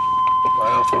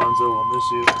 Bye, Alfonso. We'll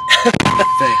miss you.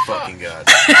 Thank fucking God.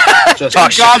 Just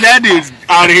Talk God, that dude's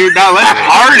out of here. Now let's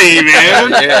party,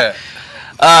 man. Yeah.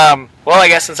 Well, I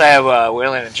guess since I have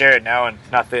Waylon and Jared now, and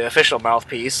not the official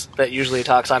mouthpiece that usually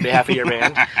talks on behalf of your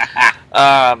band.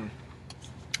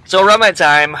 So around that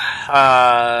time,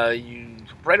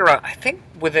 right around, I think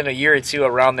within a year or two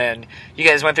around then, you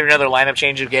guys went through another lineup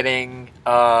change of getting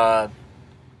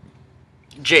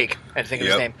Jake. I had to think of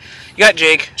his Yep. name. You got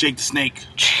Jake. Jake the Snake.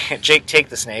 Jake Take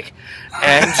the Snake.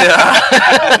 And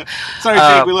Sorry,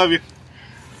 Jake, we love you.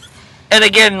 and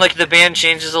again, like, the band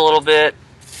changes a little bit.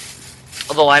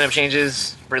 The lineup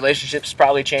changes. Relationships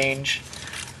probably change.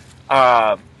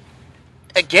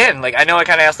 Again, like, I know I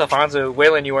kind of asked Alfonso,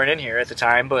 Waylon, you weren't in here at the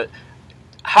time, but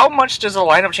how much does a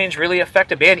lineup change really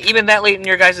affect a band, even that late in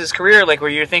your guys' career? Like, where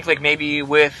you think, like, maybe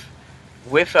with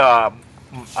Matt,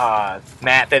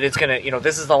 that it's gonna, you know,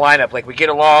 this is the lineup. Like, we get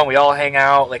along, we all hang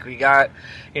out, like, we got,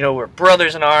 you know, we're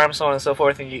brothers in arms, so on and so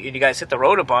forth, and you guys hit the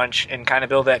road a bunch and kind of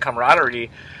build that camaraderie,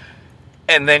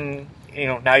 and then, you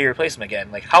know, now you replace them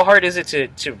again. Like, how hard is it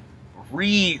to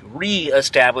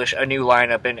re-establish a new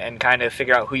lineup and kind of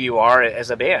figure out who you are as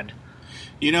a band?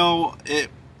 You know,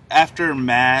 after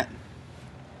Matt,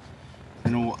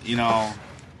 and you know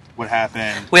what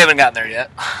happened. We haven't gotten there yet.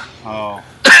 Oh,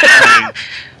 I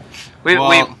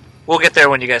mean, We'll get there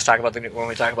when you guys talk about when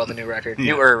we talk about the new record,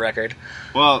 Yeah. newer record.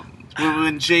 well,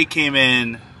 when Jake came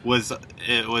in,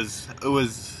 it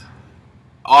was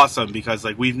awesome because,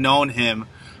 like, we've known him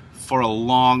for a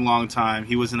long time.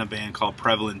 He was in a band called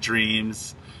Prevalent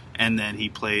Dreams, and then he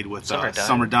played with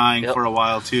Summer Dying Yep. for a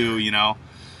while too, you know.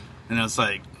 And it was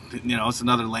like, you know, it's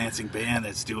another Lansing band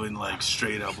that's doing, like,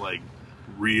 straight up, like,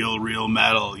 real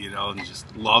metal, you know, and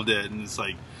just loved it. And it's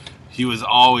like, he was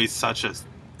always such a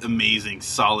amazing,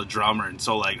 solid drummer. And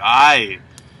so, like, I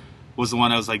was the one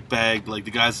that was, like, begged, like,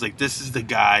 the guys, like, this is the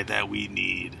guy that we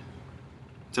need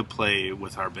to play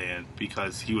with our band,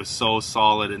 because he was so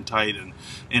solid and tight,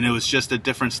 and it was just a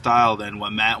different style than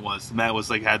what Matt was. Matt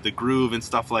was, like, had the groove and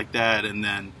stuff like that, and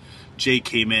then Jake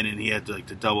came in and he had, like,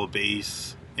 the double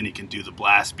bass, and he can do the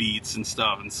blast beats and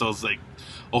stuff, and so it's like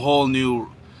a whole new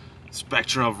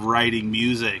spectrum of writing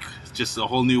music, just a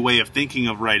whole new way of thinking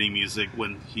of writing music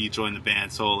when he joined the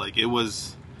band. So, like,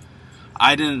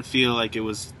 I didn't feel like it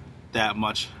was that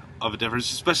much of a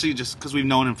difference, especially just because we've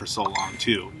known him for so long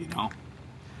too, you know.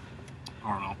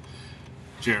 I don't know,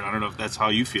 Jared, I don't know if that's how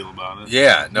you feel about it.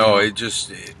 Yeah, no, it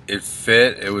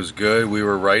fit. It was good. We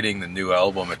were writing the new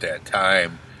album at that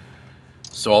time,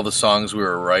 so all the songs we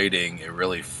were writing, it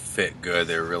really fit good.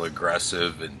 They were real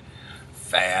aggressive and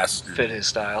fast. Fit his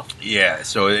style. Yeah,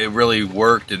 so it really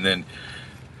worked, and then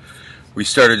we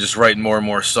started just writing more and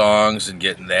more songs and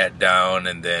getting that down,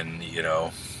 and then, you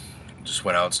know, just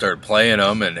went out and started playing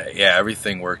them, and yeah,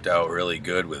 everything worked out really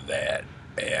good with that,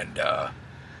 and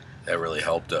that really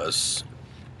helped us.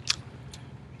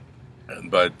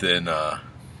 But then,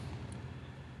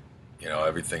 you know,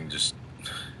 everything just,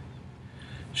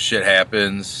 shit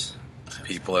happens,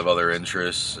 people have other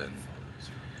interests, and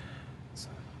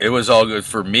it was all good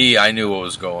for me. I knew what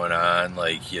was going on.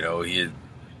 Like, you know, he had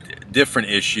different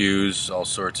issues, all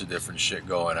sorts of different shit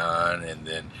going on, and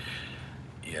then,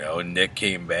 you know, Nick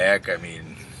came back. I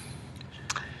mean,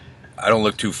 I don't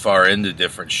look too far into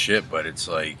different shit, but it's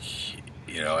like,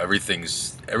 you know, everything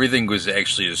was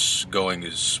actually just going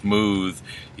as smooth,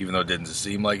 even though it didn't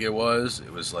seem like it was.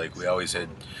 It was like we always had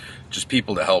just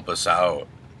people to help us out,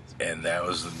 and that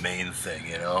was the main thing,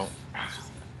 you know.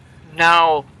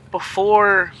 Now,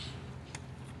 before,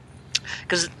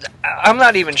 because I'm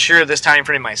not even sure of this time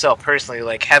frame myself personally,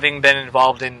 like, having been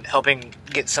involved in helping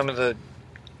get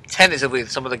tentatively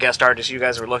some of the guest artists you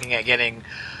guys were looking at getting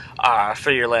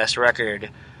for your last record.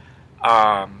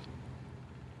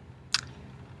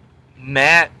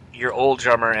 Matt, your old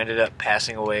drummer, ended up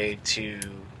passing away to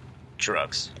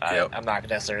drugs. Yep. I'm not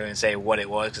necessarily going to say what it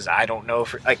was, because I don't know.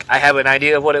 I have an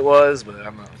idea of what it was, but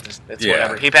it's Yeah.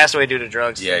 whatever. He passed away due to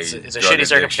drugs. Yeah, it's a drug shitty addiction.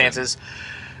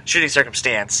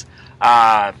 circumstance.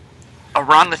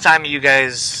 Around the time of you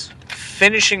guys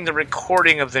finishing the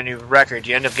recording of the new record,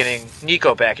 you end up getting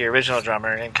Nico back, your original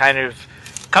drummer, and kind of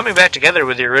coming back together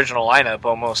with the original lineup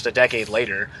almost a decade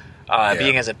later, Yeah.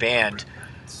 being as a band,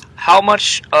 how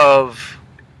much of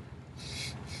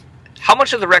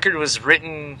the record was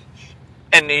written?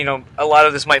 And, you know, a lot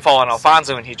of this might fall on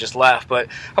Alfonso and he just left, but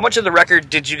how much of the record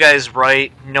did you guys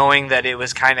write knowing that it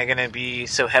was kind of going to be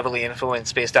so heavily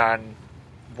influenced based on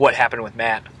what happened with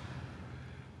Matt?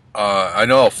 I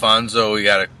know Alfonso, we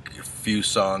got a few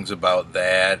songs about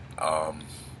that.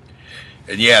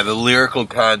 And yeah, the lyrical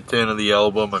content of the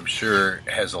album, I'm sure,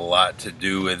 has a lot to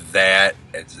do with that.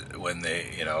 It's when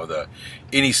they, you know,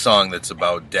 any song that's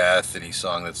about death, any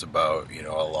song that's about, you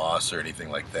know, a loss or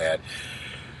anything like that,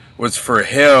 was for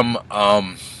him.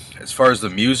 As far as the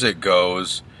music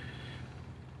goes,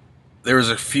 there was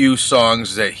a few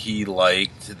songs that he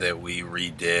liked that we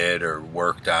redid or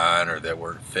worked on or that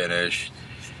weren't finished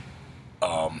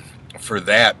for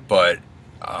that, but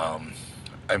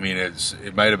I mean,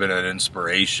 it might have been an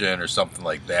inspiration or something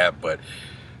like that, but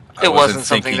I It wasn't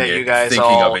something that you guys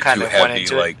all kind of went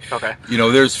into. Like, okay, you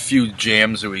know, there's a few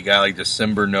jams that we got, like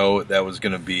December Note. That was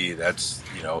gonna be, that's,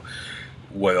 you know,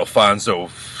 what Alfonso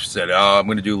said. Oh, I'm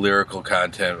gonna do lyrical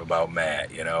content about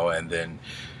Matt, you know, and then,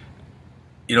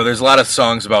 you know, there's a lot of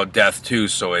songs about death too.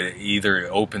 So it either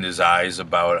opened his eyes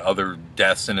about other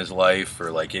deaths in his life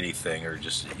or like anything, or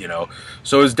just, you know,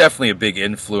 so it was definitely a big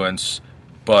influence.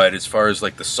 But as far as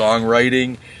like the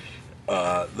songwriting,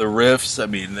 the riffs, I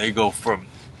mean, they go from,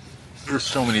 there's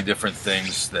so many different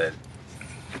things that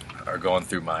are going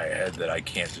through my head that I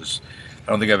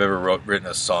don't think I've ever written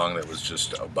a song that was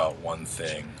just about one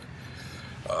thing.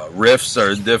 Riffs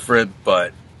are different,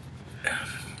 but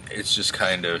it's just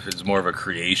kind of, it's more of a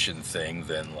creation thing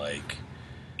than like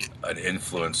an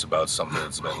influence about something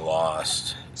that's been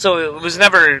lost. so it was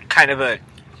never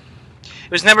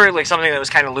like something that was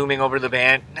kind of looming over the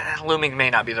band. Looming may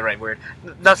not be the right word.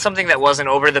 Not something that wasn't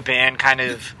over the band, kind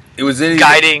of It was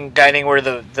guiding where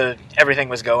the everything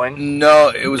was going. No,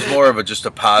 it was more of just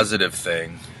a positive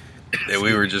thing that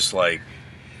we were just like,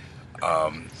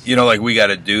 you know, like we got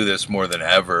to do this more than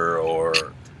ever, or,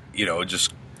 you know,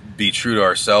 just be true to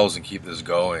ourselves and keep this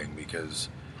going because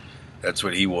that's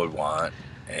what he would want.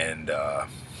 And yeah,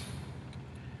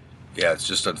 it's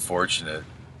just unfortunate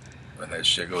when that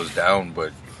shit goes down,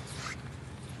 but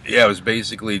yeah, it was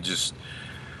basically just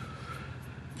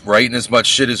writing as much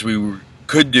shit as we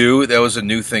could do. That was a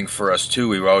new thing for us too.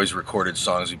 We always recorded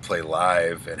songs we play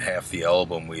live, and half the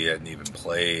album we hadn't even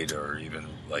played, or even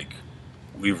like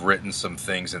we've written some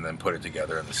things and then put it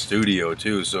together in the studio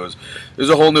too. So it was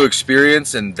a whole new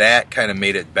experience, and that kind of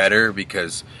made it better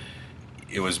because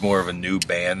it was more of a new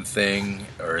band thing,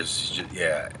 or it's just,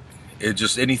 yeah, it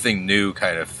just, anything new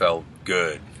kind of felt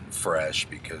good, fresh,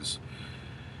 because,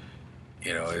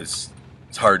 you know, it's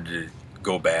hard to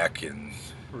go back and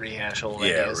Rehash old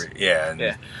yeah,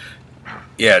 ideas.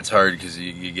 yeah, it's hard because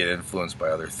you get influenced by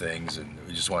other things, and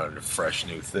we just wanted a fresh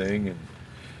new thing, and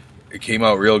it came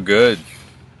out real good.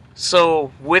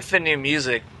 So with the new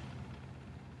music,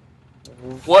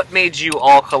 what made you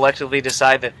all collectively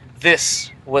decide that this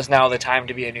was now the time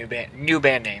to be a new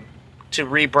band name, to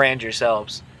rebrand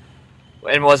yourselves?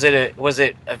 And was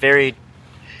it a very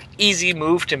easy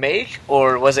move to make,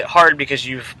 or was it hard because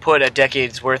you've put a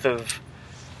decade's worth of,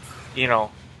 you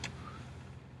know,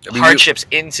 hardships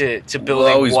into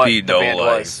building what the band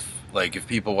was? Like if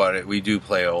people want it, we do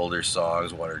play older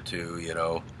songs, one or two, you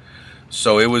know.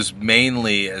 So it was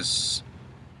mainly as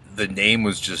the name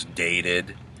was just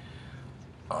dated.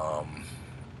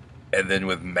 And then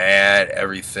with Matt,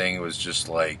 everything was just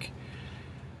like,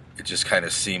 it just kind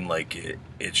of seemed like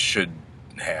it should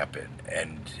happen.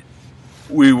 And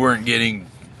we weren't getting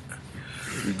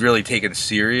really taken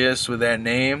serious with that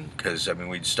name, because, I mean,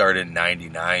 we'd started in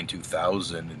 99,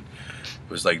 2000, and it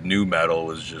was like nu metal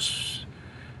was just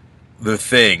the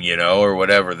thing, you know, or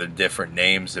whatever. The different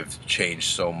names have changed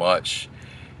so much.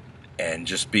 And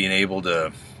just being able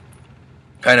to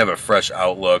kind of a fresh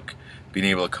outlook, being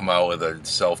able to come out with a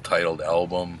self-titled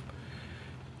album,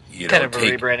 you Kind know, of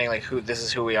rebranding, like, this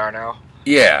is who we are now.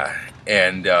 yeah,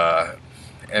 and I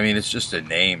mean, it's just a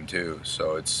name too,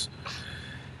 so it's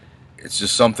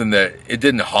just something that it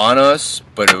didn't haunt us,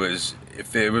 but it was,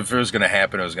 if it was going to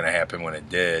happen, it was going to happen when it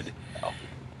did,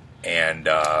 and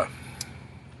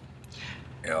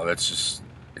you know, it just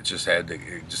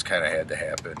kind of had to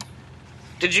happen.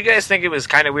 Did you guys think it was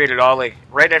kind of weird at all, like,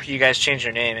 right after you guys changed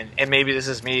your name, and maybe this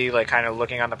is me, like, kind of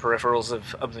looking on the peripherals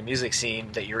of the music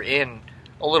scene that you're in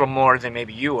a little more than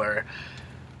maybe you were,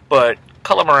 but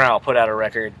Color Morale put out a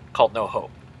record called No Hope,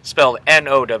 spelled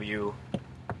N-O-W,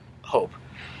 Hope.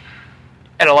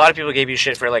 And a lot of people gave you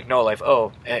shit for, like, No Life,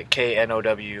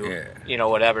 K-N-O-W, Yeah. you know,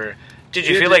 whatever. Did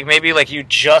you feel like maybe like you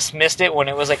just missed it when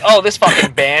it was like, oh, this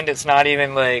fucking band, it's not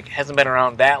even like, hasn't been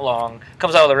around that long,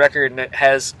 comes out with a record and it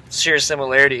has sheer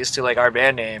similarities to like our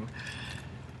band name,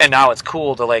 and now it's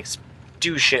cool to like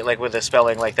do shit like with a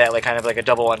spelling like that, like kind of like a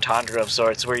double entendre of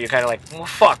sorts, where you kind of like, well,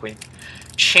 fuck, we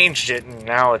changed it and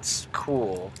now it's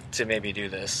cool to maybe do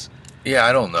this. Yeah,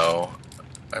 I don't know.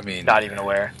 I mean, Not even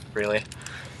aware, really.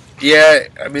 yeah,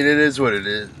 I mean, it is what it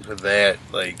is with that.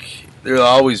 Like, there'll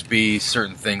always be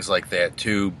certain things like that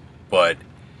too, but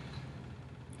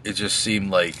it just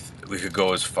seemed like we could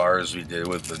go as far as we did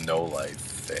with the No Life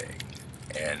thing.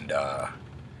 And,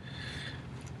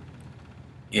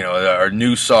 you know, our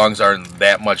new songs aren't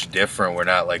that much different. We're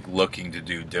not like looking to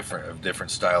do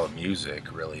different style of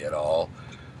music really at all.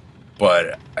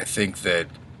 But I think that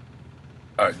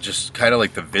just kind of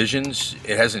like the visions,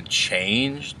 it hasn't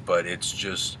changed, but it's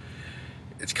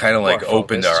kind of like More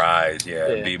opened focused. our eyes, Yeah.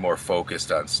 and be more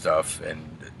focused on stuff, and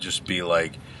just be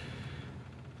like,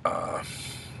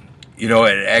 you know,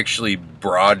 it actually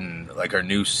broadened. Like our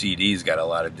new CD's got a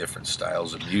lot of different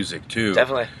styles of music too,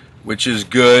 Definitely. which is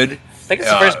good. I think it's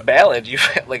the first ballad you've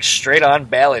like straight on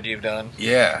ballad you've done.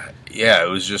 Yeah, it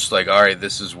was just like, all right,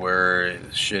 this is where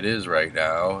shit is right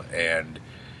now, and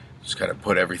just kind of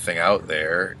put everything out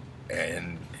there,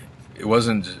 and it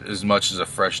wasn't as much as a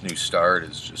fresh new start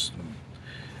as just,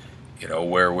 you know,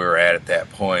 where we were at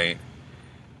that point.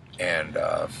 And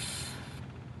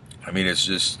I mean, it's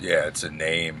just, yeah, it's a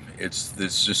name. It's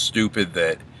just stupid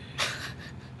that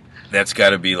that's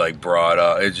got to be like brought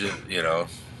up. It just, you know,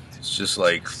 it's just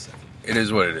like, it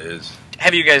is what it is.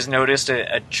 Have you guys noticed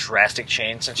a drastic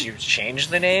change since you've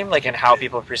changed the name, like in how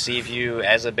people perceive you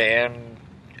as a band,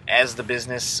 as the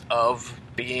business of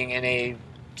being in a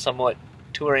somewhat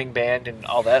touring band and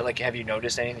all that? Like, have you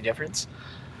noticed any difference?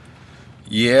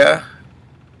 Yeah,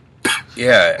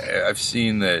 I've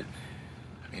seen that.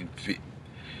 I mean,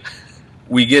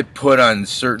 we get put on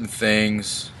certain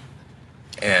things,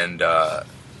 and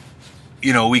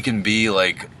you know, we can be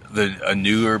like a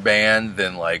newer band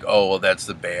than like, oh, well, that's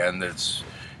the band that's,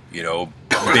 you know,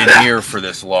 been here for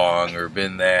this long or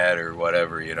been that or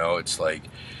whatever. You know, it's like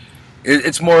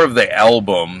it's more of the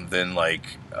album than like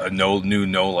a new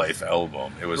No Life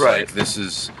album. It was Right. like, this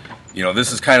is, you know,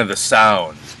 this is kind of the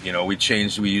sound. You know, we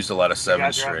used a lot of You 7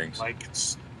 guys are at, strings. like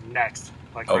next,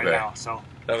 like Okay. right now. So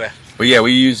Okay. But yeah,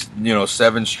 we used, you know,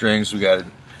 7 strings. We got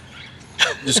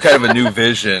just kind of a new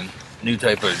vision, new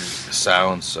type of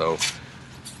sound. So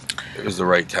it was the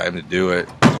right time to do it.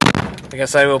 I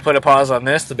guess I will put a pause on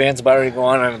this. The band's about ready to go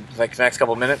on in like the next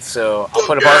couple minutes, so I'll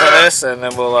put a pause on this, and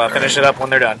then we'll finish it up when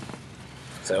they're done.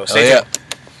 So stay tuned.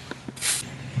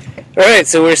 All right,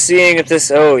 so we're seeing if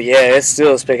this. Oh yeah, it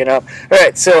still is picking up. All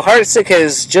right, so Heartsick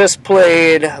has just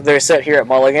played their set here at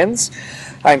Mulligan's.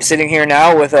 I'm sitting here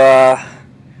now with a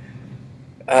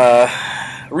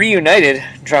reunited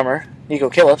drummer, Nico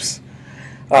Killips.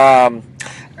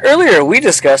 Earlier, we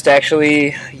discussed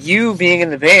actually you being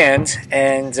in the band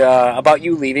and about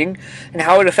you leaving and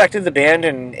how it affected the band,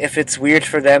 and if it's weird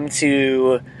for them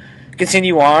to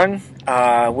continue on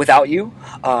without you,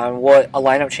 what a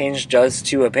lineup change does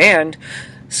to a band.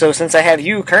 So since I have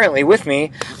you currently with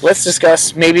me, let's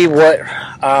discuss maybe what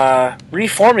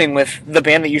reforming with the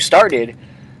band that you started,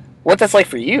 what that's like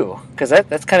for you, because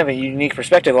that's kind of a unique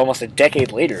perspective almost a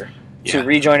decade later to Yeah.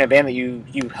 rejoin a band that you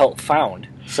helped found.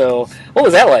 So what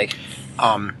was that like?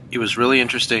 It was really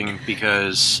interesting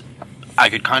because I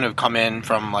could kind of come in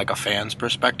from like a fan's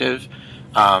perspective.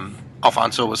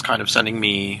 Alfonso was kind of sending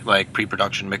me like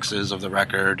pre-production mixes of the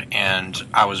record, and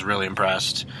I was really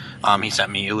impressed. He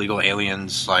sent me Illegal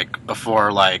Aliens like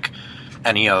before like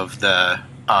any of the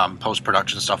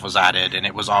post-production stuff was added, and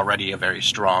it was already a very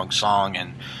strong song.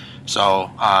 And so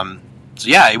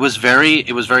yeah, it was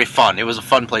very fun. It was a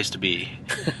fun place to be.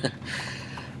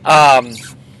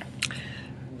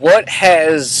 What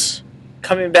has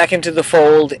coming back into the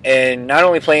fold and not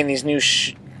only playing these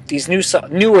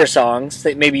newer songs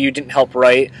that maybe you didn't help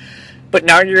write, but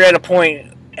now you're at a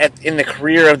point in the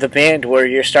career of the band where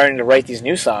you're starting to write these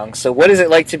new songs. So what is it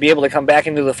like to be able to come back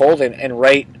into the fold and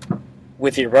write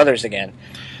with your brothers again?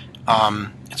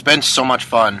 It's been so much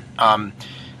fun.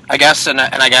 I guess, and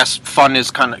I guess fun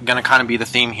is going to be the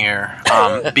theme here,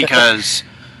 because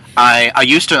I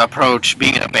used to approach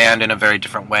being in a band in a very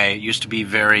different way. It used to be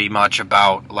very much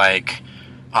about like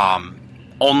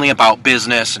only about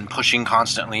business and pushing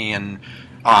constantly. And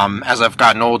as I've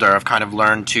gotten older, I've kind of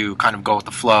learned to kind of go with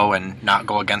the flow and not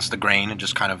go against the grain and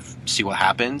just kind of see what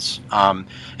happens. And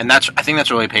I think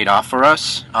that's really paid off for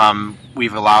us.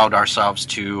 We've allowed ourselves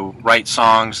to write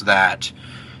songs that,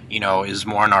 you know, is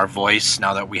more in our voice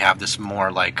now that we have this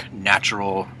more like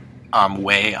natural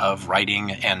way of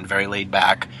writing and very laid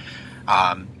back.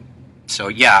 So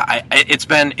yeah,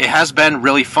 it has been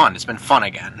really fun. It's been fun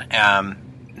again.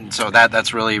 And so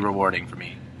that's really rewarding for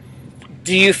me.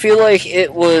 Do you feel like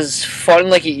it was fun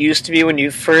like it used to be when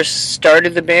you first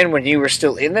started the band, when you were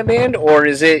still in the band, or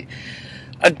is it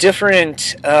a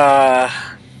different, in a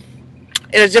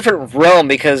different realm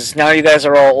because now you guys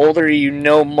are all older, you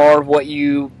know more what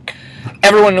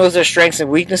everyone knows their strengths and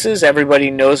weaknesses,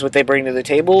 everybody knows what they bring to the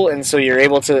table, and so you're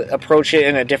able to approach it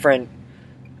in a different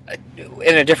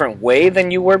way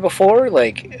than you were before?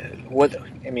 Like, what?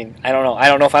 I mean, I don't know. I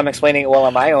don't know if I'm explaining it well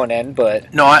on my own end,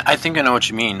 but no, I think I know what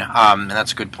you mean, and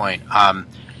that's a good point.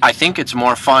 I think it's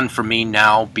more fun for me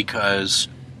now because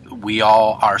we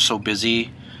all are so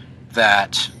busy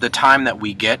that the time that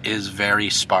we get is very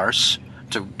sparse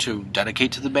to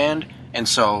dedicate to the band, and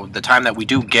so the time that we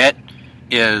do get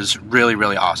is really,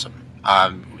 really awesome.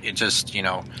 It just,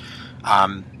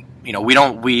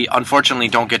 we unfortunately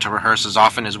don't get to rehearse as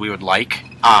often as we would like,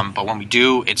 but when we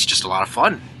do, it's just a lot of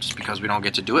fun, just because we don't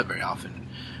get to do it very often,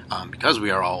 because we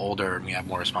are all older and we have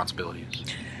more responsibilities.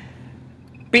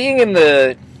 being in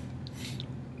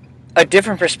a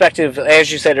different perspective,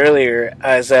 as you said earlier,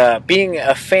 as being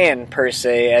a fan per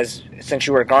se, since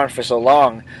you were gone for so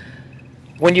long,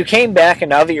 when you came back and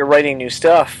now that you're writing new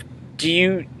stuff, do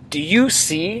you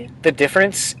see the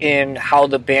difference in how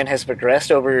the band has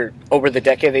progressed over the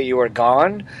decade that you were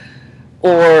gone,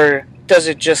 or does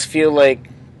it just feel like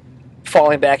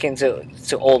falling back into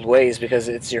old ways because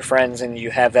it's your friends and you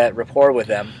have that rapport with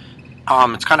them?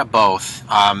 It's kind of both.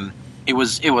 It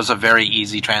was a very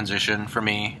easy transition for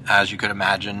me, as you could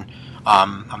imagine.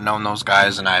 I've known those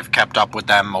guys and I've kept up with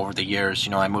them over the years.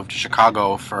 I moved to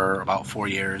Chicago for about 4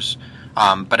 years,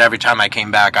 but every time I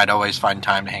came back, I'd always find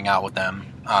time to hang out with them,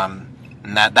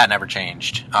 and that never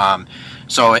changed.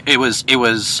 So it was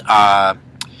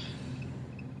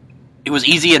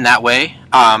easy in that way.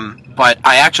 But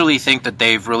I actually think that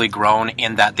they've really grown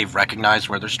in that they've recognized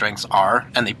where their strengths are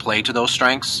and they play to those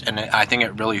strengths. And I think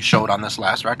it really showed on this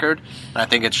last record. And I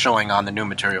think it's showing on the new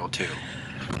material too.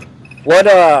 What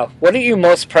are you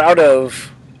most proud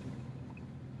of?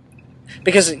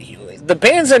 Because the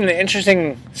band's in an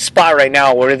interesting spot right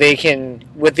now where they can,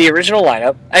 with the original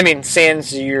lineup, I mean,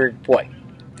 sans your, what?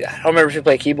 I don't remember if you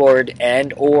play keyboard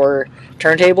and or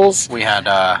turntables. We had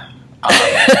a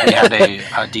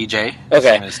DJ. His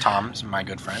name is Tom, he's my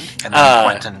good friend, and then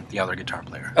Quentin, the other guitar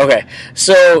player. Okay,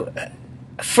 so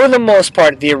for the most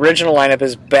part, the original lineup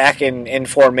is back in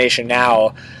formation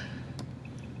now.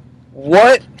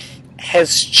 What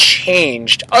has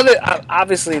changed?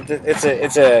 Obviously,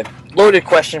 it's a loaded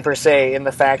question per se, in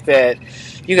the fact that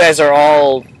you guys are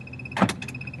all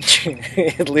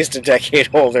at least a decade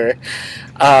older.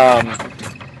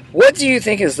 What do you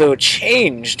think has though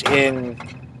changed in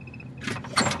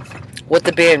what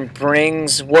the band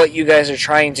brings, what you guys are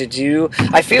trying to do?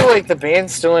 I feel like the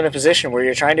band's still in a position where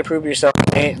you're trying to prove yourself,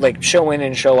 like show in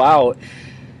and show out.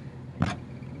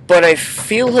 But I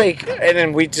feel like, and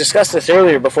then we discussed this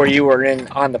earlier before you were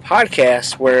on the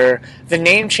podcast, where the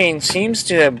name change seems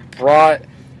to have brought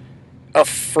a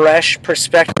fresh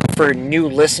perspective for new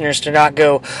listeners to not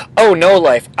go, oh, No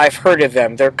Life, I've heard of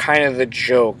them, they're kind of the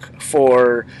joke,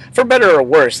 for better or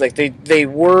worse. Like they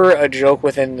were a joke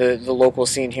within the local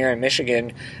scene here in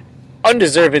Michigan,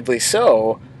 undeservedly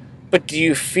so. But do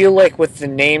you feel like with the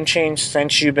name change,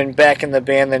 since you've been back in the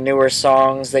band, the newer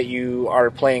songs that you are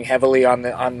playing heavily on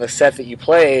the set that you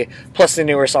play, plus the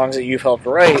newer songs that you've helped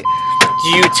write, do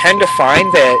you tend to find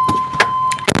that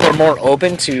people are more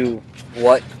open to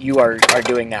what you are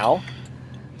doing now?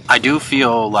 I do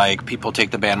feel like people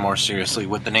take the band more seriously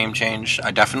with the name change.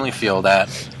 I definitely feel that.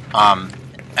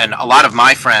 And a lot of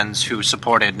my friends who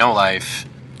supported No Life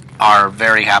are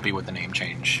very happy with the name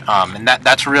change. And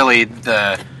that's really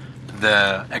the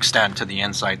extent to the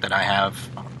insight that I have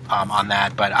on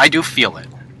that. But I do feel it.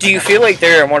 Do you feel like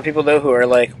there are more people, though, who are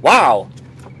like, wow,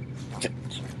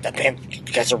 that band, you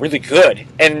guys are really good,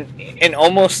 and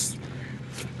almost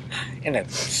in a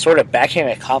sort of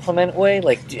backhanded compliment way?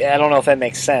 Like, I don't know if that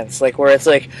makes sense. Like, where it's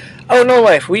like, oh, No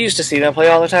Life, we used to see them play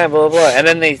all the time, blah, blah, blah. And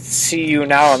then they see you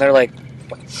now, and they're like,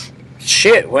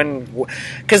 shit, when...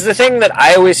 Because the thing that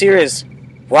I always hear is,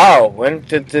 wow, when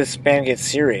did this band get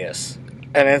serious?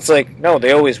 And it's like, no,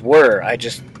 they always were. I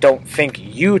just don't think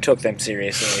you took them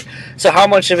seriously. So how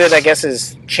much of it, I guess,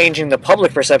 is changing the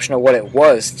public perception of what it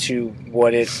was to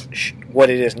what it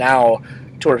is now,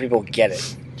 to where people get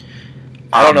it?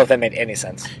 I don't know if that made any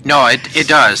sense. No, it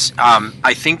does.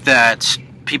 I think that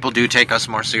people do take us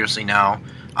more seriously now.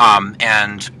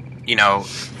 And,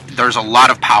 there's a lot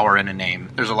of power in a name.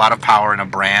 There's a lot of power in a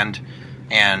brand.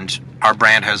 and our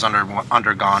brand has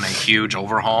undergone a huge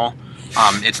overhaul.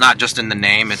 It's not just in the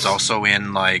name; it's also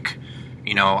in like,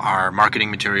 you know, our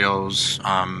marketing materials.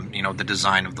 You know, the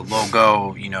design of the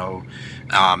logo. You know,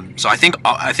 so I think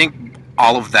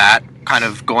all of that kind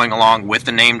of going along with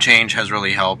the name change has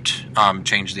really helped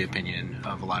change the opinion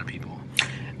of a lot of people.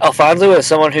 Alfonso, as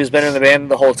someone who's been in the band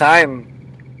the whole time,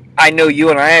 I know you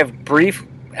and I have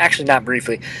actually not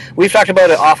briefly, we've talked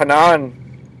about it off and on.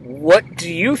 What do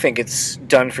you think it's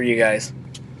done for you guys?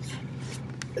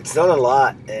 It's done a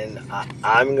lot, and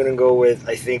I'm gonna go with,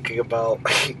 I think, about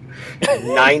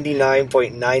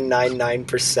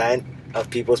 99.999% of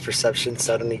people's perception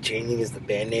suddenly changing is the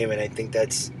band name, and I think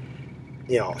that's,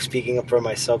 you know, speaking up for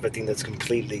myself, I think that's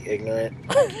completely ignorant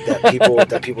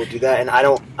that people do that, and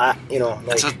you know,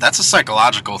 like, that's a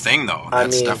psychological thing, though.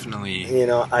 That's definitely, you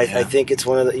know, I think it's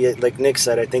one of the, like Nick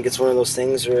said, I think it's one of those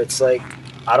things where it's like,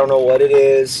 I don't know what it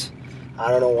is,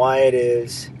 I don't know why it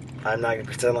is, I'm not gonna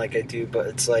pretend like I do, but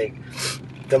it's like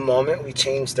the moment we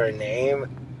changed our name,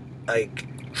 like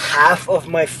half of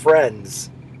my friends.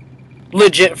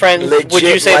 Legit friends? Would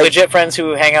you say legit friends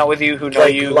who hang out with you, who know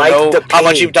you, know how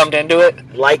much you've dumped into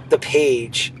it? Like the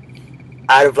page,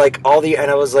 out of like all the, and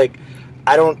I was like,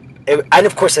 and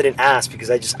of course I didn't ask because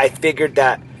I figured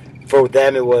that for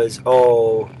them it was,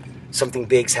 oh, something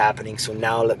big's happening, so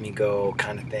now let me go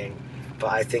kind of thing.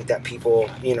 But I think that people,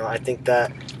 you know, I think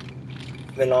that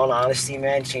in all honesty,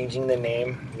 man, changing the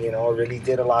name, you know, really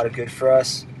did a lot of good for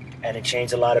us, and it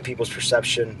changed a lot of people's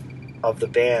perception of the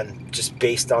band just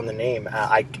based on the name.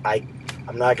 I'm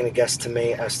not going to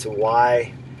guesstimate as to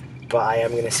why, but I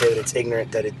am going to say that it's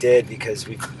ignorant that it did, because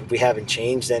we haven't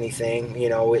changed anything. You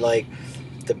know, we like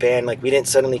the band, like we didn't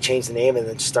suddenly change the name and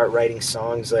then start writing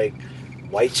songs like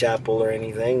Whitechapel or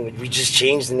anything. We just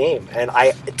changed the name, and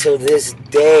till this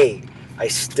day I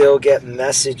still get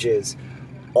messages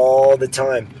all the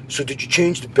time. So did you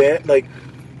change the band? Like,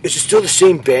 is it still the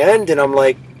same band? And I'm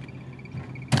like,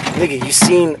 nigga, you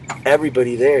seen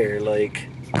everybody there. Like,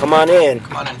 come on in.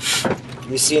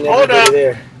 You seen everybody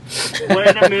there.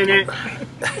 Wait a minute.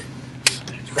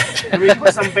 Let me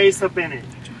put some bass up in it.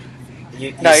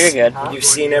 You're good. You've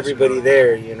seen everybody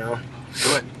there, you know.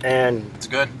 Do it. And it's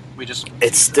good.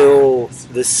 It's still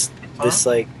this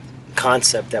like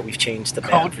concept that we've changed the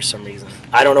band for some reason.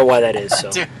 I don't know why that is. So.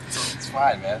 Dude, it's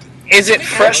fine, man. Is it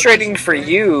frustrating for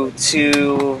you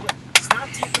to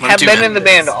have been in the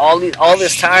band all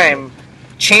this time,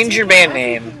 change your band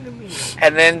name,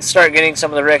 and then start getting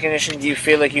some of the recognition you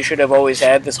feel like you should have always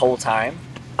had this whole time?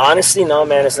 Honestly, no,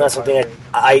 man. It's not something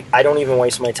I don't even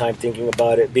waste my time thinking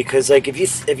about it, because like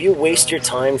if you waste your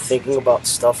time thinking about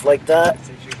stuff like that,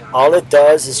 all it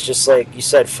does is just, like you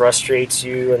said, frustrates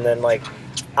you, and then like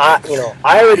I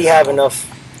already have enough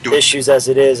issues as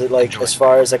it is, like as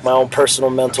far as like my own personal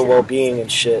mental well-being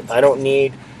and shit. I don't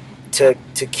need to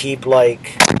keep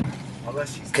like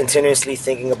continuously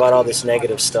thinking about all this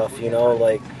negative stuff, you know.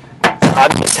 Like,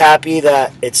 I'm just happy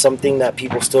that it's something that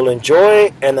people still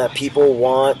enjoy and that people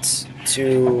want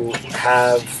to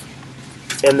have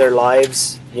in their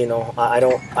lives, you know. I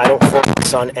don't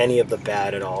focus on any of the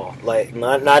bad at all, like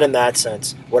not in that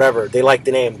sense. Whatever, they like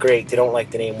the name, great. They don't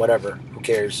like the name, whatever, who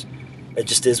cares. It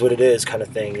just is what it is, kind of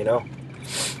thing, you know.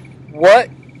 What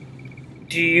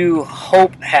do you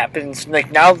hope happens,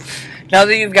 like now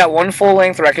that you've got one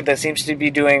full-length record that seems to be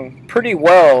doing pretty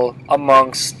well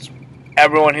amongst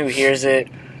everyone who hears it?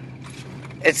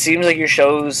 It seems like your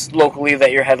shows locally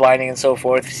that you're headlining and so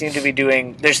forth there seems to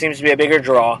be a bigger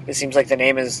draw. It seems like the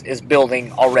name is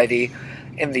building already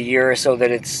in the year or so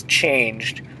that it's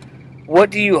changed. What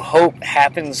do you hope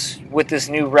happens with this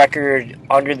new record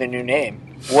under the new name?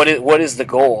 What is the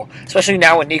goal? Especially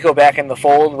now with Nico back in the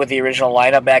fold, with the original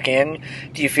lineup back in,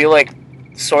 do you feel like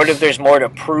sort of there's more to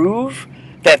prove,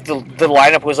 that the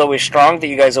lineup was always strong, that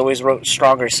you guys always wrote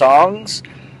stronger songs?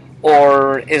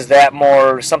 Or is that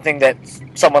more something that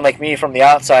someone like me from the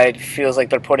outside feels like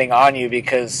they're putting on you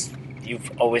because you've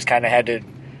always kind of had to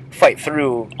fight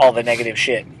through all the negative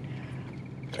shit?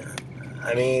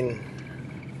 I mean,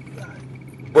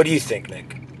 what do you think,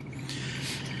 Nick?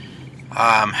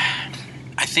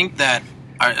 I think that,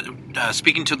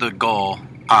 speaking to the goal,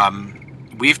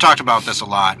 we've talked about this a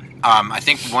lot. I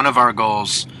think one of our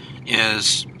goals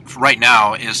is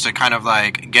to kind of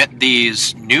like get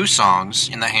these new songs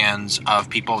in the hands of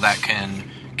people that can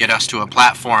get us to a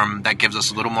platform that gives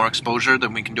us a little more exposure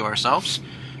than we can do ourselves.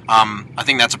 I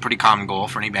think that's a pretty common goal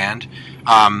for any band.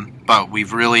 But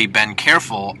we've really been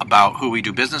careful about who we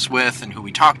do business with and who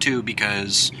we talk to,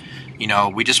 because, you know,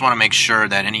 we just want to make sure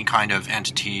that any kind of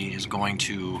entity is going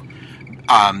to,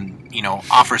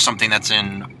 offer something that's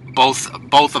in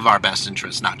both of our best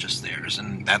interests, not just theirs,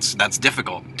 and that's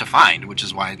difficult to find, which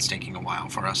is why it's taking a while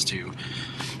for us to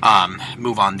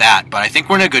move on that. But I think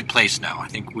we're in a good place now. I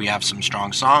think we have some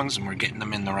strong songs, and we're getting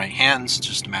them in the right hands. It's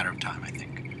just a matter of time, I think.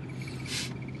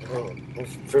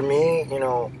 For me,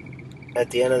 at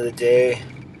the end of the day,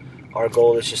 our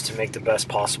goal is just to make the best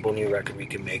possible new record we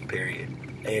can make, period.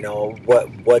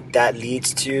 What that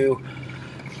leads to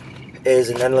is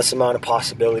an endless amount of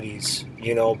possibilities,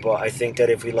 but I think that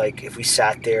if we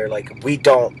sat there, we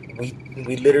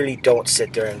literally don't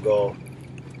sit there and go,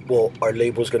 well, our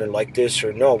label's going to like this,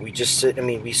 or no, we just sit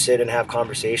and have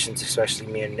conversations, especially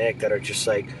me and Nick, that are just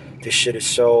like, this shit is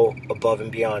so above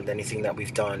and beyond anything that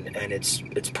we've done, and it's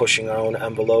pushing our own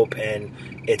envelope, and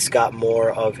it's got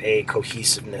more of a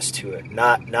cohesiveness to it.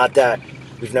 Not that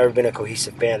we've never been a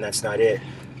cohesive band, that's not it,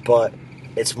 but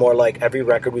it's more like every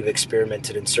record we've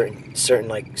experimented in certain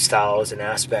like styles and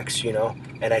aspects,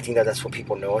 and I think that's what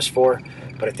people know us for.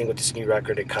 But I think with this new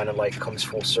record, it kind of like comes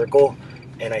full circle,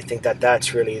 and I think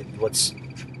that's really what's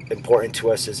important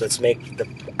to us, is let's make the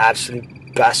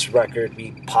absolute best record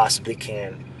we possibly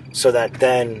can, so that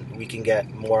then we can get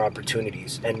more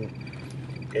opportunities. And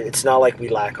it's not like we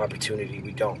lack opportunity.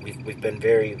 We don't. We've been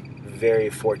very, very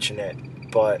fortunate.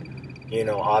 But,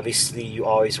 obviously you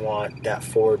always want that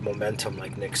forward momentum,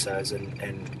 like Nick says.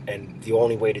 And the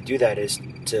only way to do that is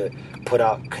to put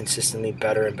out consistently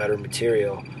better and better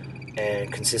material,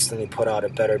 and consistently put out a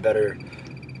better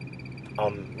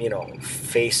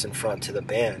face in front to the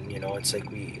band. It's like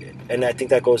and I think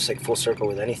that goes like full circle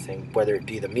with anything, whether it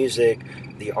be the music,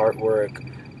 the artwork.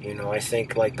 I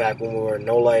think like back when we were in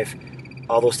No Life,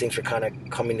 all those things were kind of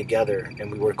coming together,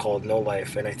 and we were called No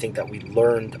Life. And I think that we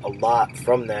learned a lot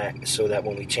from that, so that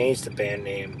when we changed the band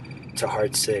name to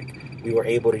Heartsick, we were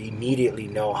able to immediately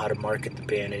know how to market the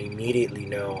band, and immediately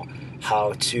know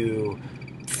how to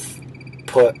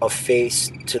put a face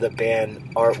to the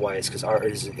band art-wise, because art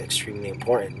is extremely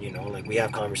important. Like we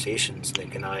have conversations,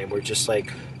 Nick and I, and we're just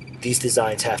like, these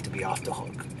designs have to be off the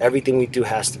hook. Everything we do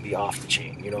has to be off the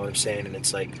chain. You know what I'm saying? And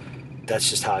it's like, that's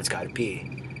just how it's got to be.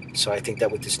 So I think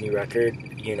that with this new record,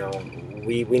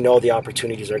 we know the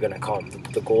opportunities are going to come.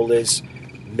 The goal is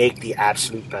make the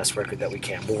absolute best record that we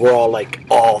can. But we're all like,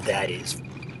 all that is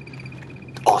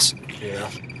awesome,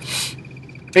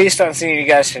 Based on seeing you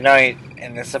guys tonight,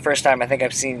 and it's the first time I think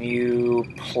I've seen you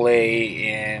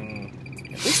play in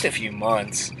at least a few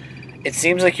months, it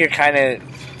seems like you're kind of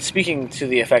speaking to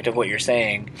the effect of what you're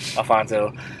saying,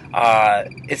 Alfonso.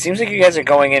 It seems like you guys are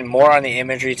going in more on the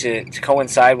imagery to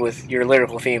coincide with your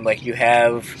lyrical theme. Like you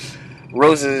have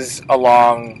roses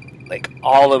along, like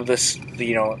all of this,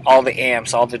 all the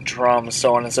amps, all the drums,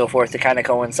 so on and so forth, to kind of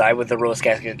coincide with the Rose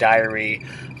Casket Diary,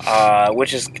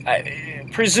 which is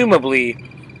presumably,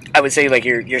 I would say, like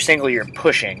your single you're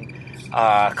pushing.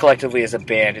 Collectively as a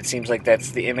band, it seems like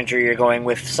that's the imagery you're going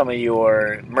with. Some of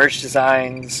your merch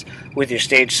designs, with your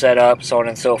stage setup, so on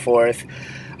and so forth.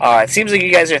 It seems like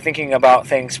you guys are thinking about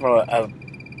things from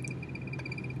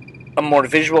a more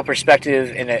visual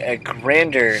perspective and a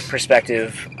grander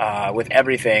perspective with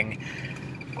everything.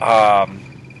 I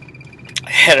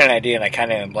had an idea and I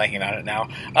kind of am blanking on it now.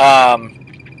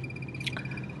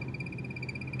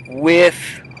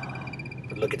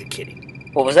 Look at the kitty.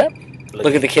 What was that?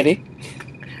 Look at the kitty.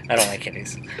 I don't like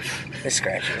kitties. They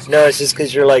scratches. No, it's just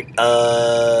because you're like,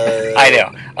 I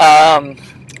know.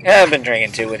 I've been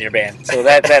drinking too with your band, so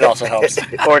that also helps.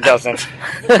 Or it doesn't.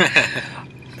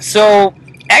 So,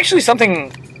 actually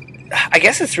something, I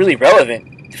guess it's really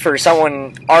relevant for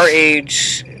someone our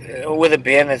age with a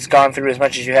band that's gone through as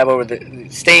much as you have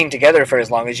staying together for as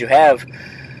long as you have.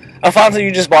 Alfonso,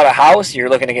 you just bought a house. You're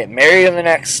looking to get married in the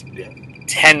next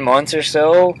 10 months or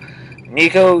so.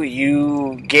 Nico,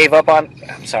 you gave up on...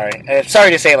 I'm sorry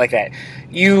to say it like that.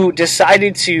 You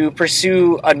decided to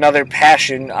pursue another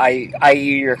passion,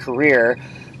 i.e. your career,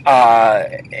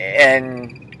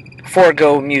 and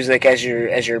forego music as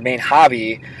your main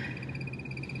hobby.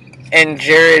 And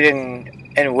Jared and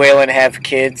Waylon have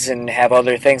kids and have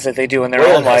other things that they do in their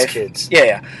own life. Has kids.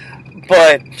 Yeah.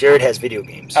 But Jared has video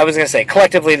games. I was going to say,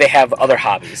 collectively they have other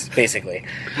hobbies, basically.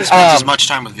 He spends as much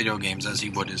time with video games as he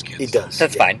would his kids. He does.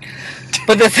 That's fine.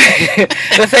 But the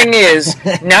thing is,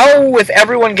 now with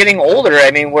everyone getting older,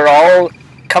 I mean, we're all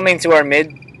coming to our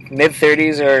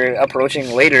mid-30s or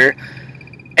approaching later,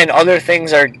 and other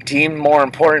things are deemed more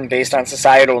important based on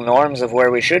societal norms of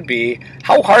where we should be.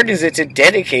 How hard is it to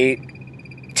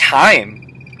dedicate time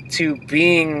to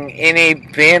being in a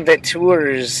band that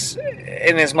tours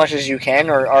in as much as you can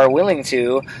or are willing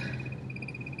to,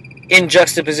 in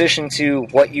juxtaposition to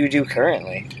what you do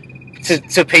currently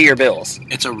to pay your bills?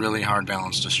 It's a really hard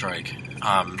balance to strike.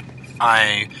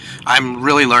 I'm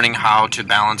really learning how to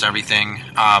balance everything.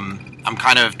 I'm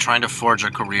kind of trying to forge a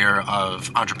career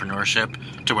of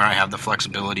entrepreneurship to where I have the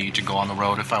flexibility to go on the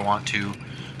road if I want to.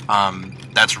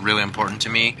 That's really important to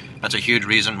me. That's a huge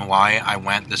reason why I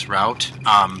went this route.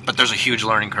 But there's a huge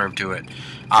learning curve to it.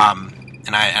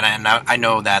 And I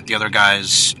know that the other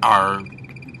guys are,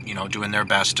 doing their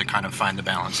best to kind of find the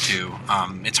balance too.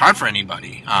 It's hard for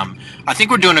anybody. I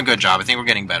think we're doing a good job. I think we're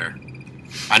getting better.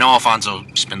 I know Alfonso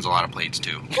spins a lot of plates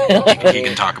too. He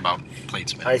can talk about plate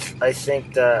spinning. I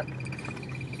think that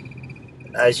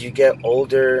as you get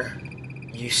older,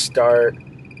 you start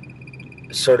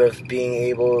sort of being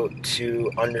able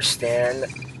to understand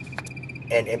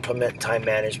and implement time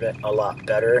management a lot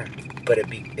better, but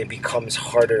it becomes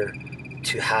harder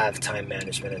to have time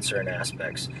management in certain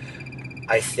aspects.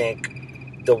 I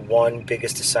think the one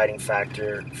biggest deciding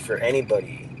factor for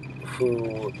anybody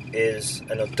who is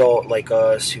an adult like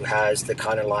us, who has the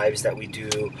kind of lives that we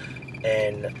do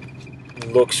and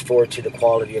looks forward to the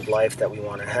quality of life that we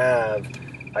want to have,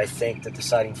 I think the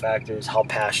deciding factor is how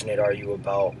passionate are you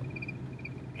about,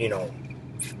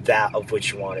 that of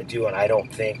which you want to do. And I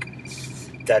don't think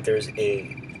that there's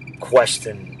a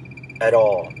question at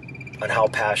all on how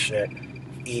passionate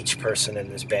each person in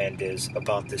this band is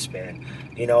about this band.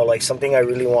 Something I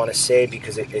really want to say,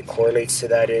 because it correlates to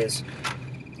that, is,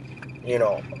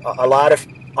 a lot of,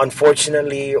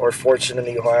 unfortunately or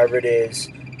fortunately, however it is,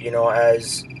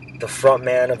 as the front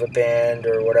man of a band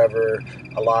or whatever,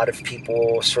 a lot of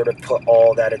people sort of put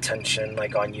all that attention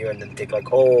on you and then think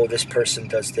oh, this person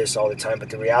does this all the time. But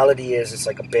the reality is, it's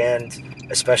like a band,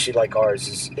 especially like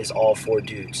ours, is all four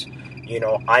dudes.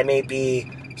 I may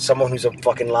be someone who's a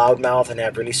fucking loudmouth and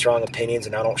have really strong opinions,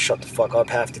 and I don't shut the fuck up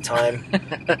half the time,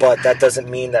 but that doesn't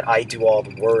mean that I do all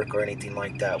the work or anything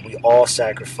like that. We all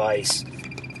sacrifice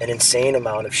an insane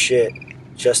amount of shit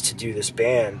just to do this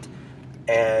band,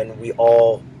 and we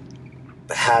all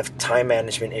have time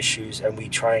management issues, and we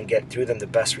try and get through them the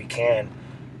best we can,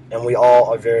 and we all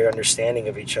are very understanding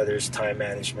of each other's time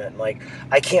management.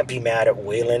 I can't be mad at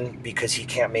Waylon because he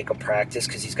can't make a practice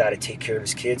because he's got to take care of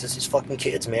his kids. It's his fucking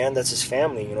kids, man. That's his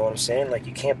family, you know what I'm saying?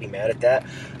 You can't be mad at that.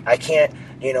 I can't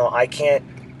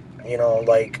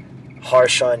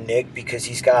harsh on Nick because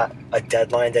he's got a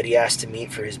deadline that he has to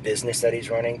meet for his business that he's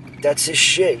running. That's his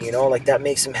shit, that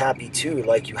makes him happy too.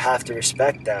 You have to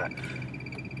respect that.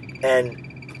 And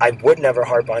I would never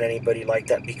harp on anybody like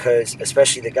that, because,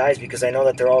 especially the guys, because I know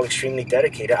that they're all extremely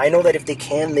dedicated. I know that if they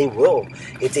can, they will.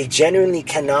 If they genuinely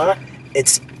cannot,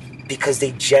 it's because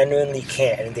they genuinely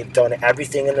can't, and they've done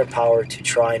everything in their power to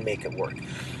try and make it work.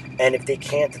 And if they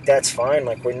can't, that's fine.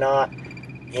 We're not,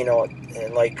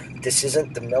 this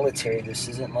isn't the military. This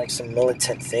isn't some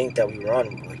militant thing that we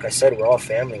run. Like I said, we're all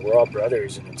family. We're all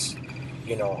brothers, and it's,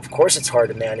 of course it's hard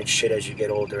to manage shit as you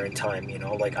get older in time,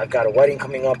 I've got a wedding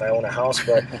coming up, I own a house,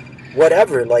 but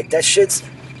whatever, that shit's,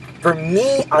 for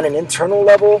me, on an internal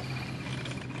level,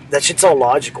 that shit's all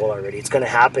logical already. It's going to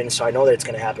happen, so I know that it's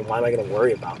going to happen. Why am I going to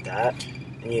worry about that?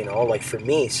 And, for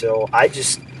me, so I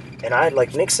just, and I,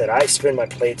 like Nick said, I spin my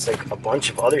plates a bunch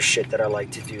of other shit that I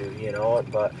like to do,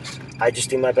 but I just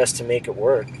do my best to make it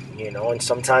work, and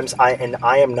sometimes I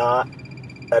am not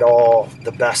at all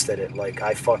the best at it.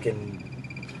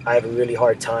 I have a really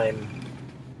hard time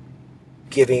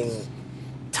giving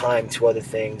time to other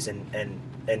things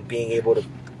and being able to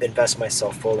invest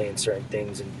myself fully in certain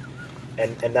things,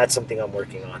 and that's something I'm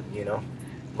working on,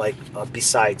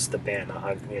 besides the band,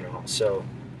 so,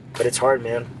 but it's hard,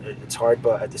 man. It's hard,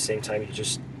 but at the same time,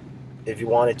 if you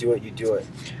want to do it, you do it.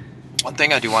 One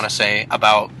thing I do want to say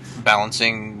about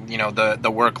balancing,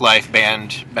 the work-life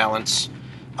band balance,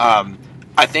 I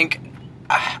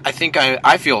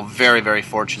feel very, very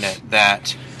fortunate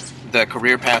that the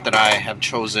career path that I have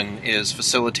chosen is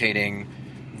facilitating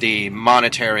the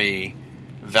monetary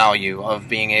value of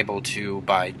being able to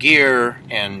buy gear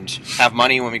and have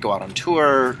money when we go out on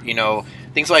tour,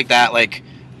 things like that.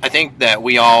 I think that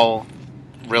we all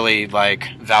really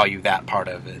value that part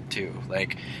of it too.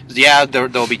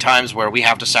 There'll be times where we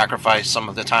have to sacrifice some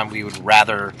of the time we would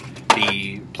rather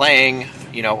be playing,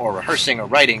 or rehearsing or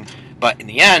writing. But in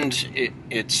the end,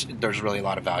 there's really a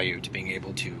lot of value to being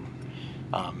able to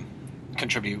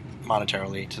contribute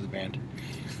monetarily to the band.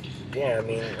 Yeah, I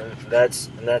mean,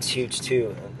 that's huge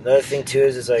too. Another thing too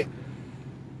is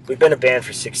we've been a band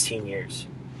for 16 years,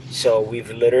 so we've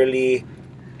literally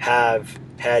have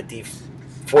had the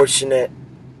fortunate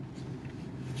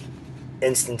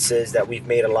instances that we've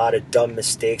made a lot of dumb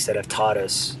mistakes that have taught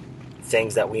us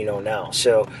things that we know now.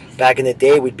 So back in the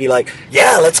day, we'd be like,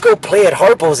 yeah, let's go play at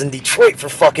Harpo's in Detroit for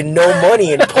fucking no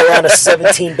money and play on a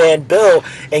 17-band bill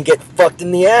and get fucked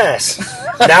in the ass.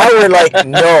 Now we're like,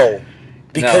 no,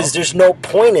 because there's no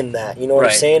point in that. You know what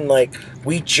I'm saying? Like,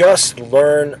 we just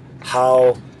learn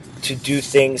how to do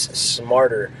things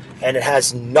smarter. And it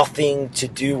has nothing to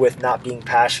do with not being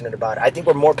passionate about it. I think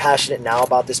we're more passionate now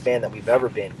about this band than we've ever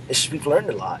been. It's just we've learned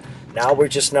a lot. Now we're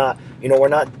just not, we're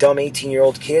not dumb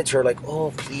 18-year-old kids who are like,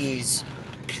 oh, please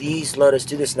let us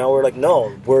do this. Now we're like,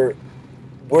 no, we're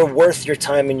worth your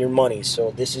time and your money, so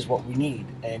this is what we need.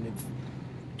 And if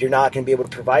you're not going to be able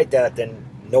to provide that, then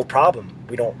no problem.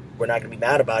 We're not going to be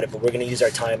mad about it, but we're going to use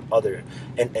our time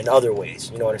in other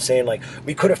ways. You know what I'm saying? Like,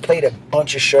 we could have played a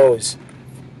bunch of shows,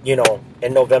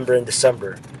 in November and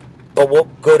December. But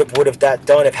what good would have that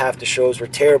done if half the shows were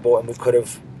terrible and we could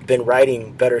have been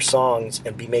writing better songs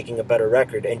and be making a better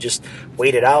record and just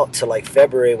wait it out to like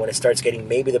February when it starts getting,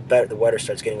 maybe the weather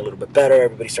starts getting a little bit better,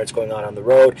 everybody starts going on the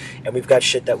road, and we've got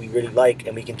shit that we really like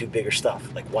and we can do bigger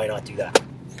stuff. Like, why not do that?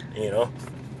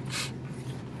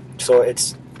 So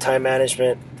it's time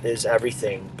management is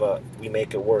everything, but we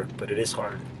make it work, but it is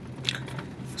hard.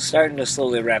 Starting to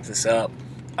slowly wrap this up.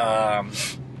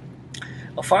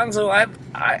 Alfonso, I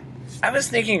was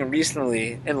thinking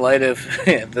recently, in light of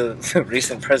the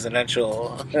recent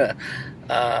presidential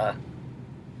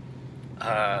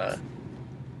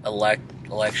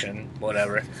election,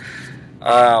 whatever.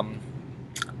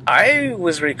 I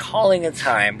was recalling a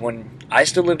time when I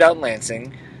still lived out in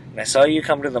Lansing, and I saw you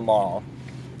come to the mall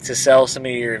to sell some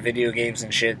of your video games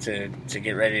and shit to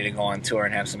get ready to go on tour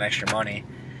and have some extra money.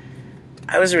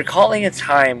 I was recalling a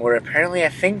time where apparently, I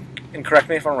think, and correct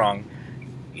me if I'm wrong,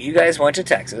 you guys went to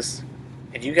Texas,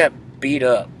 and you got beat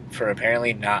up for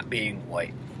apparently not being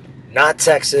white. Not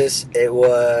Texas. It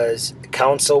was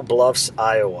Council Bluffs,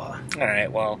 Iowa. All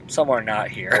right, well, somewhere not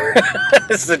here.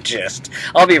 That's the gist.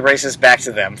 I'll be racist back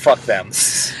to them. Fuck them.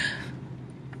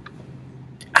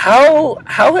 How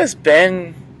has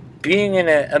been being in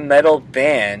a metal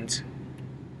band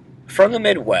from the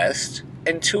Midwest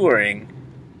and touring,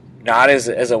 not as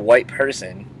a white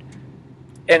person,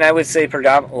 and I would say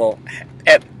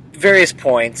at various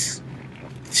points,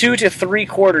 2 to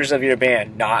 3/4 of your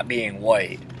band not being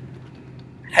white.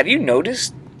 Have you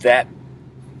noticed that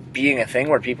being a thing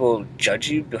where people judge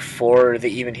you before they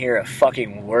even hear a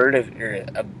fucking word of or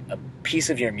a piece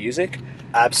of your music?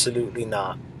 Absolutely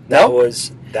not. No?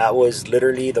 That was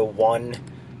literally the one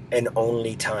and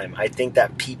only time. I think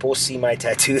that people see my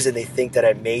tattoos and they think that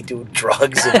I may do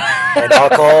drugs and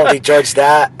alcohol. They judge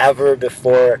that ever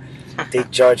before they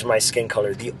judge my skin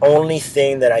color. The only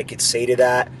thing that I could say to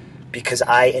that, because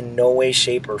I in no way,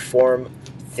 shape, or form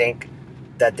think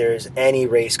that there's any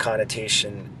race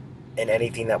connotation in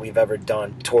anything that we've ever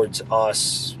done towards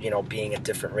us, being a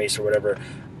different race or whatever.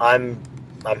 I'm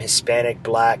Hispanic,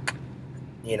 black,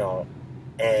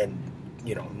 and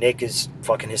Nick is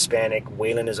fucking Hispanic,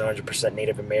 Waylon is 100%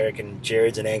 Native American,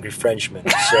 Jared's an angry Frenchman.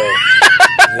 So,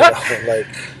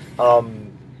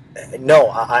 no,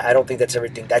 I don't think that's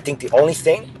everything. I think the only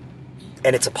thing,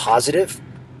 and it's a positive,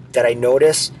 that I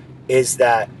notice is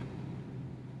that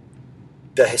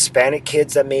the Hispanic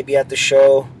kids that may be at the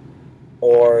show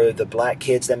or the black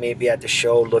kids that may be at the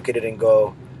show look at it and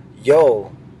go,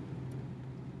 yo,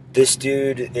 this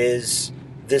dude is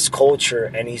this culture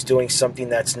and he's doing something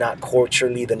that's not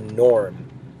culturally the norm,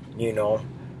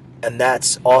 and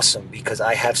that's awesome because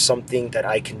I have something that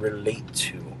I can relate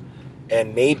to,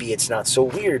 and maybe it's not so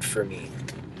weird for me.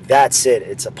 That's it.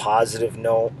 It's a positive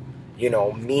note.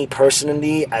 Me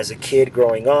personally, as a kid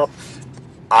growing up,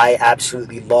 I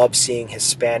absolutely love seeing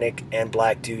Hispanic and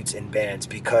black dudes in bands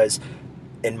because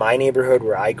in my neighborhood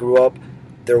where I grew up,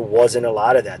 there wasn't a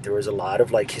lot of that. There was a lot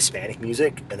of Hispanic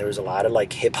music, and there was a lot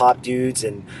of hip hop dudes,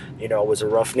 and it was a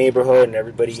rough neighborhood, and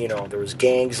everybody, there was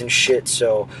gangs and shit.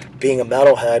 So being a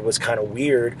metalhead was kind of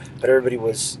weird, but everybody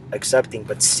was accepting.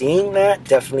 But seeing that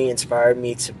definitely inspired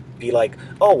me to be like,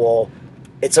 oh well,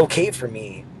 it's okay for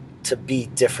me to be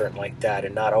different like that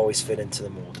and not always fit into the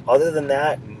mold. Other than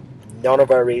that, none of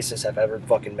our races have ever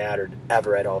fucking mattered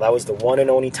ever at all. That was the one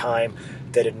and only time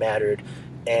that it mattered.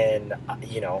 And,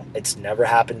 it's never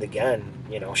happened again.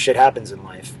 Shit happens in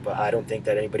life, but I don't think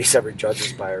that anybody's ever judged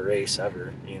us by our race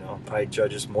ever. Probably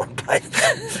judges more by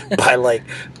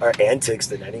our antics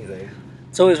than anything.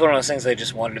 It's always one of those things I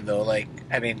just wondered, though.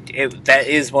 That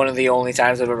is one of the only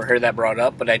times I've ever heard that brought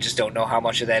up, but I just don't know how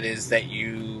much of that is that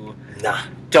you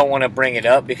don't want to bring it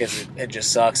up because it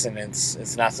just sucks and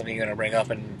it's not something you're going to bring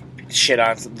up and shit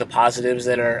on the positives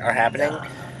that are happening.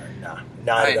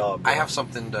 Not at all. I have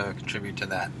something to contribute to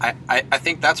that. I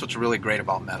think that's what's really great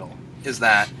about metal is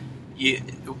that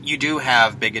you do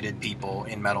have bigoted people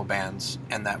in metal bands,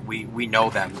 and that we know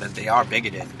them, that they are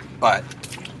bigoted. But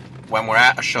when we're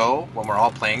at a show, when we're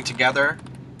all playing together,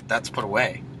 that's put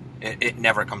away. It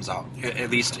never comes out,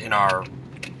 at least in our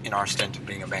stint of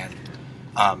being a band.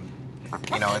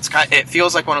 It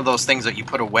feels like one of those things that you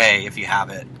put away if you have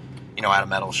it, at a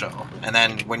metal show. And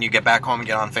then when you get back home and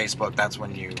get on Facebook, that's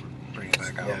when you bring it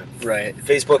back out. Yeah. Right.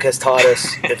 Facebook has taught us.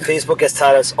 If Facebook has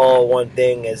taught us all one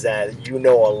thing, is that you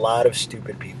know a lot of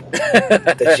stupid people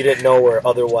that you didn't know were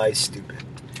otherwise stupid,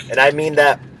 and I mean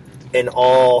that in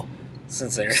all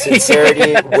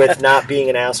sincerity, with not being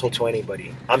an asshole to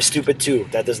anybody. I'm stupid too.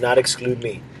 That does not exclude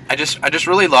me. I just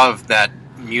really love that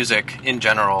music in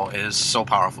general is so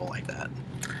powerful like that.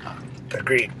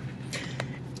 Agreed.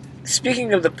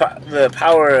 Speaking of the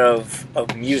power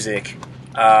of music,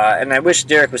 and I wish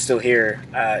Derek was still here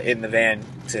in the van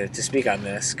to speak on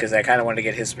this, because I kind of wanted to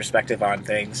get his perspective on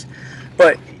things.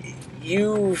 But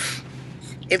you've,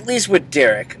 at least with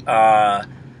Derek,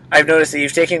 I've noticed that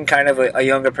you've taken kind of a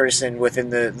younger person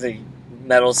within the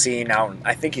metal scene out.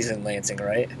 I think he's in Lansing,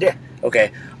 right? Yeah.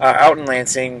 Okay. Out in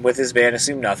Lansing with his band,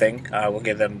 Assume Nothing. We'll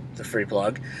give them the free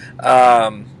plug.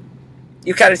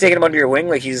 You've kind of taken him under your wing.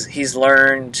 Like he's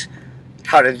learned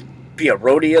how to be a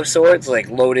roadie of sorts, like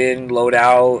load in, load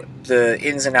out, the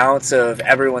ins and outs of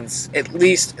everyone's. At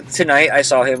least tonight, I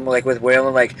saw him like with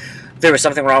Waylon. Like there was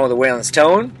something wrong with the Waylon's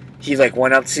tone. He like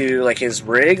went up to like his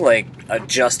rig, like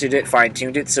adjusted it, fine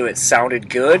tuned it so it sounded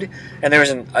good, and there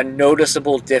was a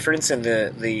noticeable difference in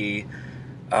the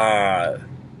not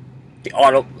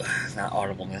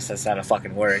audibleness. That's not a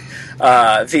fucking word.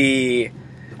 The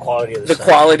Quality of the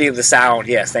quality of the sound.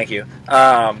 Yes, thank you.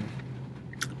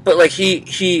 But like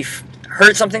he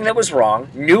heard something that was wrong,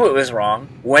 knew it was wrong,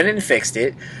 went and fixed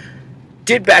it,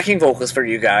 did backing vocals for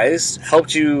you guys,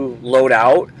 helped you load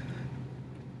out.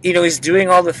 He's doing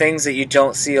all the things that you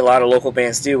don't see a lot of local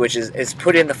bands do, which is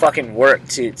put in the fucking work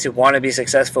to want to be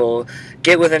successful,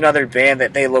 get with another band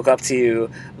that they look up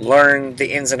to, learn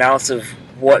the ins and outs of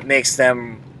what makes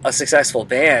them a successful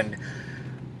band.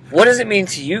 What does it mean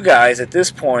to you guys at this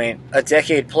point, a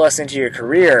decade plus into your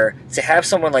career, to have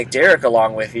someone like Derek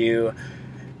along with you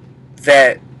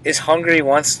that is hungry,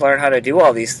 wants to learn how to do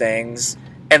all these things,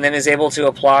 and then is able to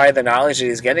apply the knowledge that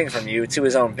he's getting from you to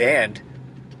his own band?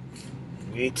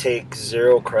 We take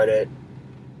zero credit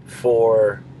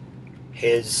for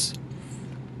his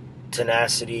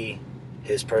tenacity,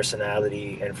 his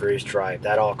personality, and for his drive.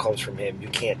 That all comes from him. You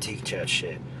can't teach that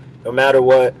shit. No matter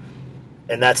what.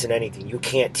 And that's in anything. You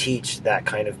can't teach that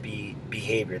kind of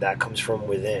behavior. That comes from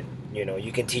within.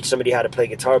 You can teach somebody how to play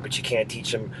guitar, but you can't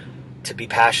teach them to be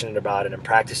passionate about it and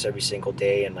practice every single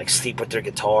day and like sleep with their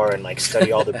guitar and like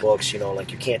study all the books.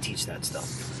 Like you can't teach that stuff.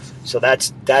 So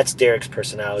that's Derek's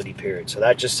personality. Period. So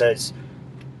that just says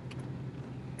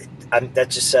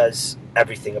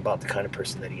everything about the kind of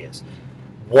person that he is.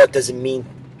 What does it mean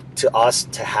to us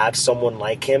to have someone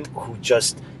like him who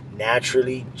just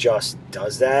naturally just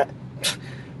does that?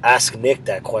 Ask Nick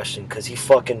that question, because he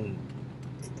fucking,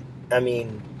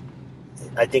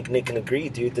 I think Nick can agree,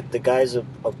 dude, that the guy's a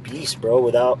beast, bro.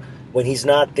 When he's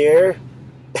not there,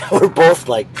 we're both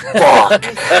like, fuck.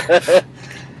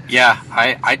 Yeah,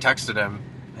 I texted him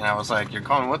and I was like, "You're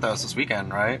coming with us this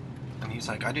weekend, right?" And he's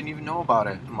like, "I didn't even know about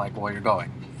it." I'm like, "Well, you're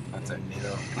going. That's it."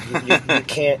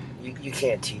 You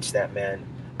can't teach that, man.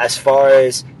 As far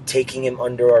as taking him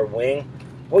under our wing,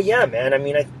 well, yeah, man.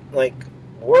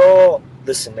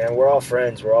 Listen, man, we're all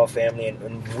friends, we're all family,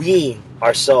 and we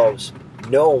ourselves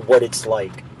know what it's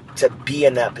like to be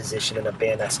in that position in a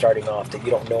band that's starting off, that you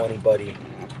don't know anybody,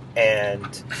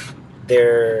 and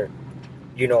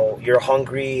you're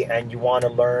hungry and you want to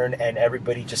learn, and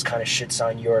everybody just kind of shits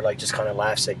on you or like just kind of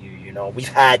laughs at you. We've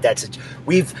had that.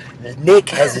 Nick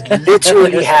has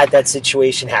literally had that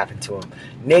situation happen to him.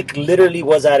 Nick literally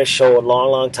was at a show a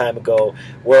long, long time ago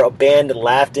where a band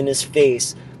laughed in his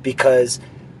face because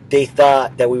they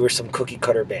thought that we were some cookie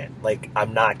cutter band. Like,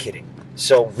 I'm not kidding.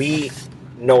 So we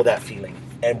know that feeling,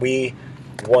 and we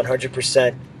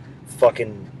 100%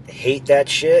 fucking hate that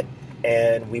shit,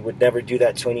 and we would never do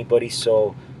that to anybody.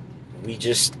 So we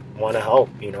just want to help,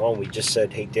 and we just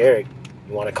said, "Hey, Derek,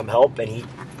 you want to come help?" And he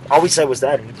all we said was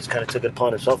that, and he just kind of took it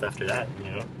upon himself after that,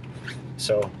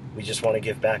 So we just want to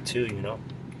give back too,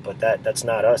 But that's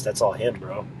not us. That's all him,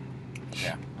 bro.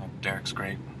 Yeah, Derek's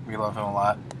great. We love him a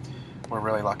lot. We're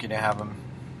really lucky to have him.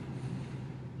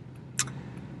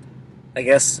 I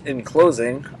guess in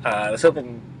closing, I was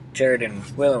hoping Jared and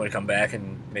Waylon would come back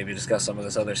and maybe discuss some of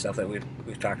this other stuff that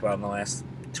we've talked about in the last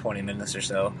 20 minutes or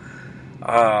so.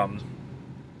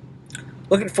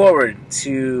 Looking forward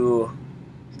to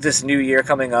this new year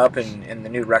coming up and the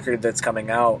new record that's coming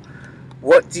out,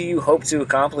 what do you hope to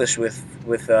accomplish with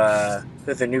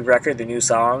the new record, the new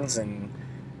songs, and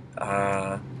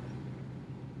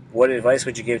what advice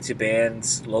would you give to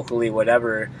bands locally,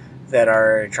 whatever, that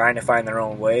are trying to find their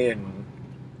own way, and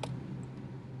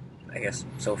I guess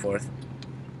so forth?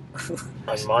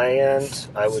 On my end,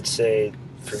 I would say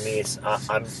for me,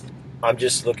 I'm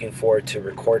just looking forward to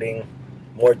recording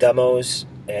more demos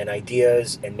and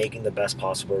ideas and making the best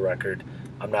possible record.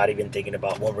 I'm not even thinking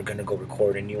about when we're going to go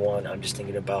record a new one. I'm just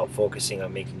thinking about focusing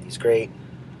on making these great,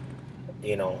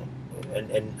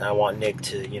 and I want Nick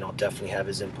to, definitely have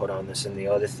his input on this. And the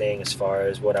other thing, as far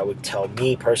as what I would tell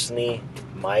me personally,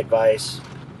 my advice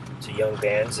to young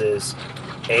bands is,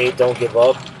 A, don't give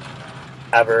up,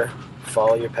 ever.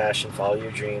 Follow your passion, follow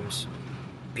your dreams.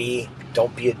 B,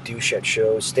 don't be a douche at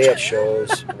shows. Stay at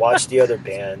shows, watch the other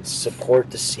bands,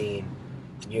 support the scene,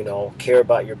 care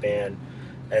about your band.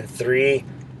 And 3,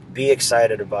 be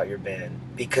excited about your band.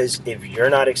 Because if you're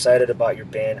not excited about your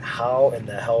band, how in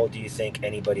the hell do you think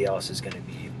anybody else is going to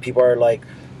be? People are like,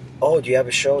 oh, do you have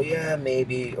a show? Yeah,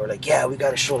 maybe. Or like, yeah, we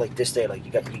got a show like this day. Like,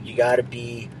 you have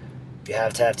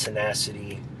to have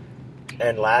tenacity.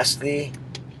 And lastly,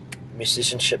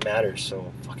 musicianship matters,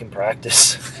 so fucking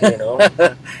practice,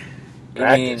 You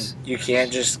mean you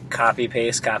can't just copy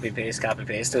paste till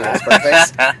that's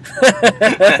perfect?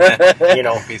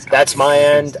 That's my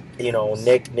end.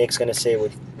 Nick's gonna say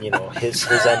with his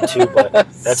end too, but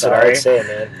that's what I would say,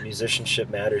 man. Musicianship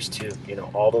matters too.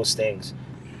 All those things.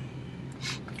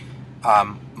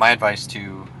 My advice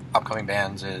to upcoming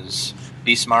bands is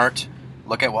be smart,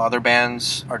 look at what other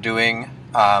bands are doing,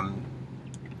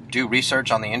 do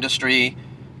research on the industry,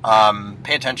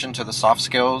 pay attention to the soft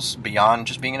skills beyond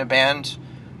just being in a band,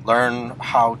 learn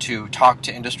how to talk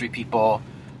to industry people,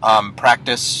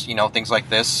 practice, things like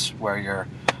this where you're,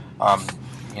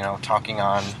 talking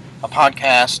on a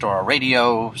podcast or a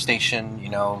radio station,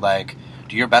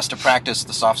 do your best to practice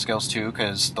the soft skills too,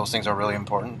 because those things are really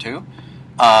important too.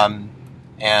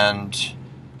 And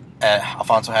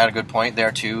Alfonso had a good point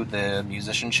there too. The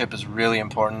musicianship is really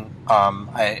important.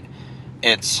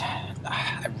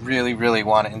 I really, really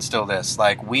want to instill this.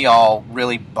 Like, we all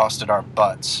really busted our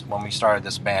butts when we started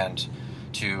this band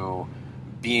to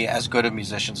be as good of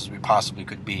musicians as we possibly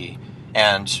could be.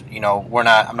 And,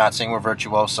 I'm not saying we're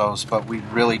virtuosos, but we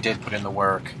really did put in the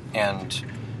work. And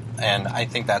I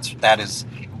think that is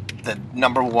the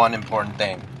number one important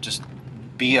thing. Just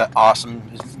be an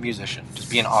awesome musician.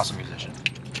 Just be an awesome musician.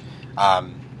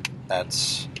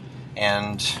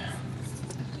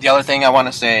 The other thing I want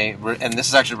to say, and this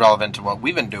is actually relevant to what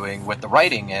we've been doing with the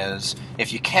writing, is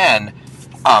if you can,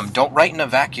 don't write in a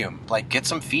vacuum. Like, get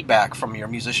some feedback from your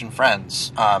musician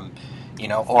friends, and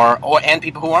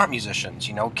people who aren't musicians.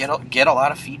 Get a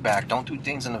lot of feedback. Don't do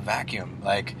things in a vacuum.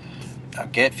 Like,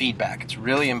 get feedback. It's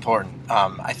really important.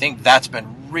 I think that's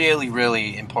been really,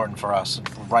 really important for us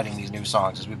writing these new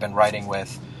songs, as we've been writing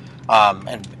with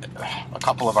and a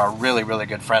couple of our really, really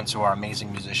good friends who are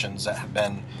amazing musicians that have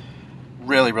been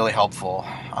really, really helpful.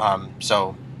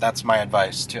 So that's my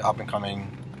advice to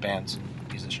up-and-coming bands and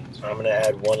musicians. I'm going to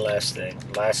add one last thing.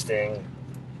 Last thing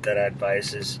that I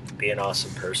advise is be an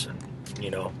awesome person.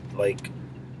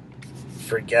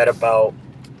 Forget about,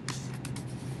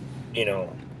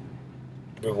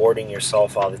 rewarding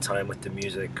yourself all the time with the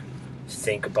music.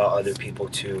 Think about other people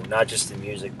too, not just the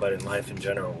music, but in life in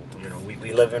general.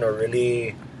 We live in a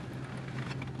really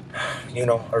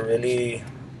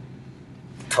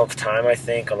tough time, I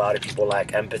think. A lot of people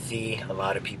lack empathy. A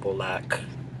lot of people lack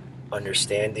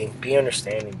understanding. Be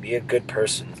understanding. Be a good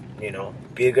person,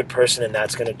 Be a good person, and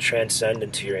that's going to transcend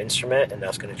into your instrument, and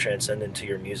that's going to transcend into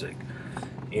your music,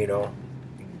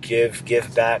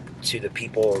 Give back to the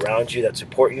people around you that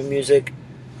support your music.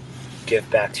 Give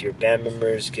back to your band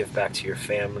members. Give back to your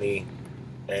family.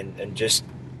 And just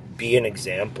be an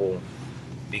example,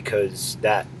 because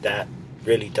that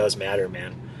really does matter,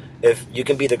 man. If you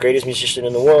can be the greatest musician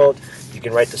in the world, you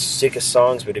can write the sickest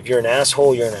songs, but if you're an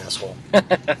asshole, you're an asshole. And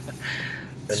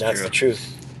that's the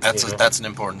truth. That's an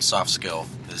important soft skill,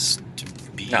 is to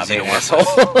be Not easy be to an work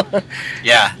asshole. with.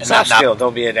 Yeah. And Soft skill,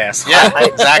 don't be an asshole. Yeah,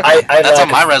 exactly. That's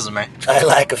on my resume. I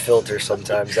lack a filter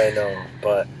sometimes, I know,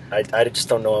 but I just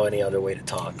don't know any other way to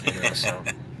talk. So.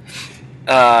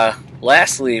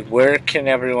 Lastly, where can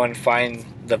everyone find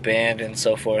the band and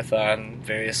so forth on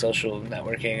various social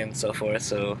networking and so forth,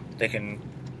 so they can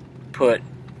put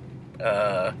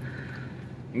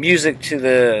music to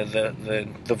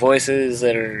the voices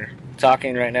that are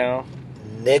talking right now?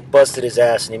 Nick busted his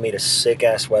ass and he made a sick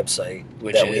ass website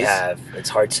We have. It's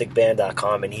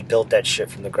heartsickband.com, and he built that shit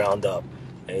from the ground up.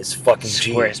 It's fucking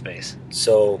G. Squarespace.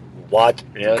 So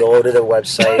Really? go to the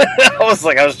website. I was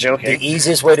The joking.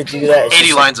 easiest way to do that is 80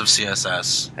 just, lines of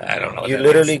CSS. I don't know. What you that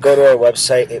literally means. go to our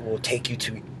website. It will take you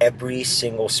to every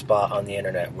single spot on the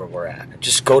internet where we're at.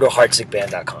 Just go to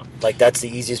heartsickband.com. Like, that's the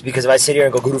easiest, because if I sit here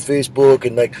and go to Facebook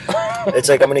and like, it's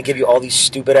like I'm gonna give you all these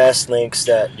stupid ass links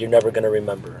that you're never gonna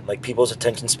remember. Like, people's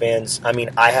attention spans. I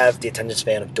mean, I have the attention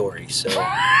span of Dory, so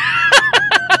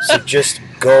so just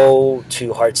go to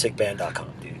heartsickband.com,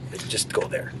 dude. Just go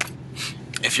there.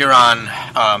 If you're on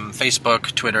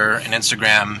Facebook, Twitter, and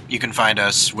Instagram, you can find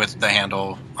us with the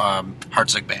handle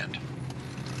Heartsick Band.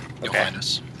 You'll Okay. find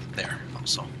us there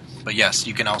also. But yes,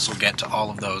 you can also get to all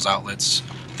of those outlets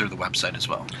through the website as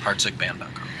well,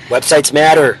 heartsickband.com. Websites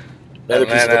matter. Another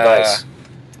And piece then, of advice.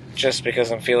 Just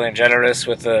because I'm feeling generous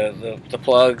with the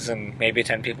plugs, and maybe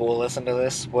 10 people will listen to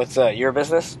this. What's your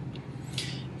business?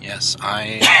 Yes,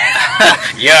 I...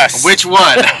 Yes. Which one?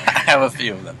 I have a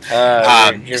few of them.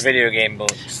 Your video game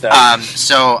stuff.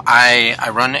 So I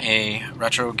run a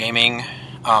retro gaming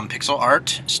pixel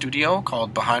art studio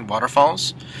called Behind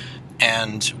Waterfalls,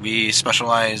 and we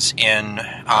specialize in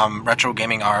retro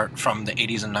gaming art from the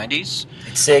 80s and 90s.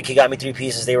 It's sick. He got me 3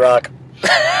 pieces. They rock.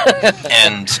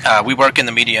 And we work in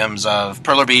the mediums of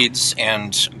perler beads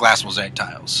and glass mosaic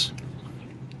tiles.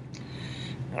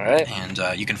 All right. And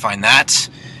you can find that,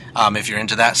 if you're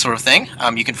into that sort of thing,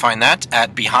 you can find that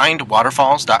at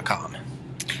behindwaterfalls.com.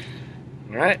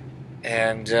 All right.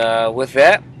 And with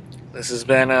that, this has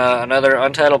been another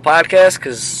Untitled podcast,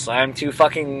 because I'm too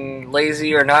fucking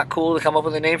lazy or not cool to come up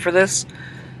with a name for this.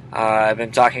 I've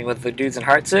been talking with the dudes in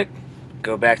Heartsick.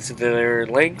 Go back to their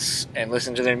links and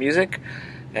listen to their music,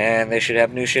 and they should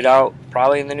have new shit out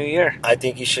probably in the new year. I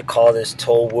think you should call this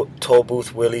Toll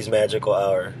Booth Willie's Magical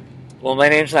Hour. Well, my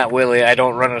name's not Willie. I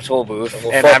don't run a toll booth,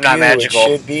 Well, and fuck I'm not you. magical.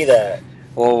 It should be that.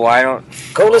 Well, why don't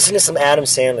Go listen to some Adam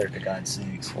Sandler, for God's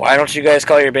sakes. you guys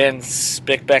call your band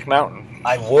Spickback Mountain?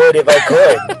 I would if I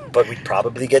could, but we'd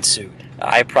probably get sued.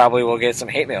 I probably will get some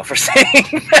hate mail for saying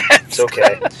that. It's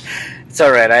okay. It's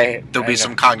all right. There'll be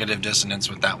some cognitive dissonance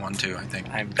with that one, too, I think.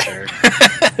 I'm sure.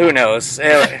 Who knows?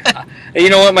 Anyway, you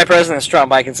know what? My president's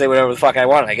Trump. I can say whatever the fuck I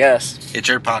want, I guess. It's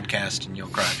your podcast, and you'll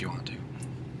cry if you want to.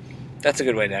 That's a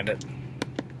good way to end it.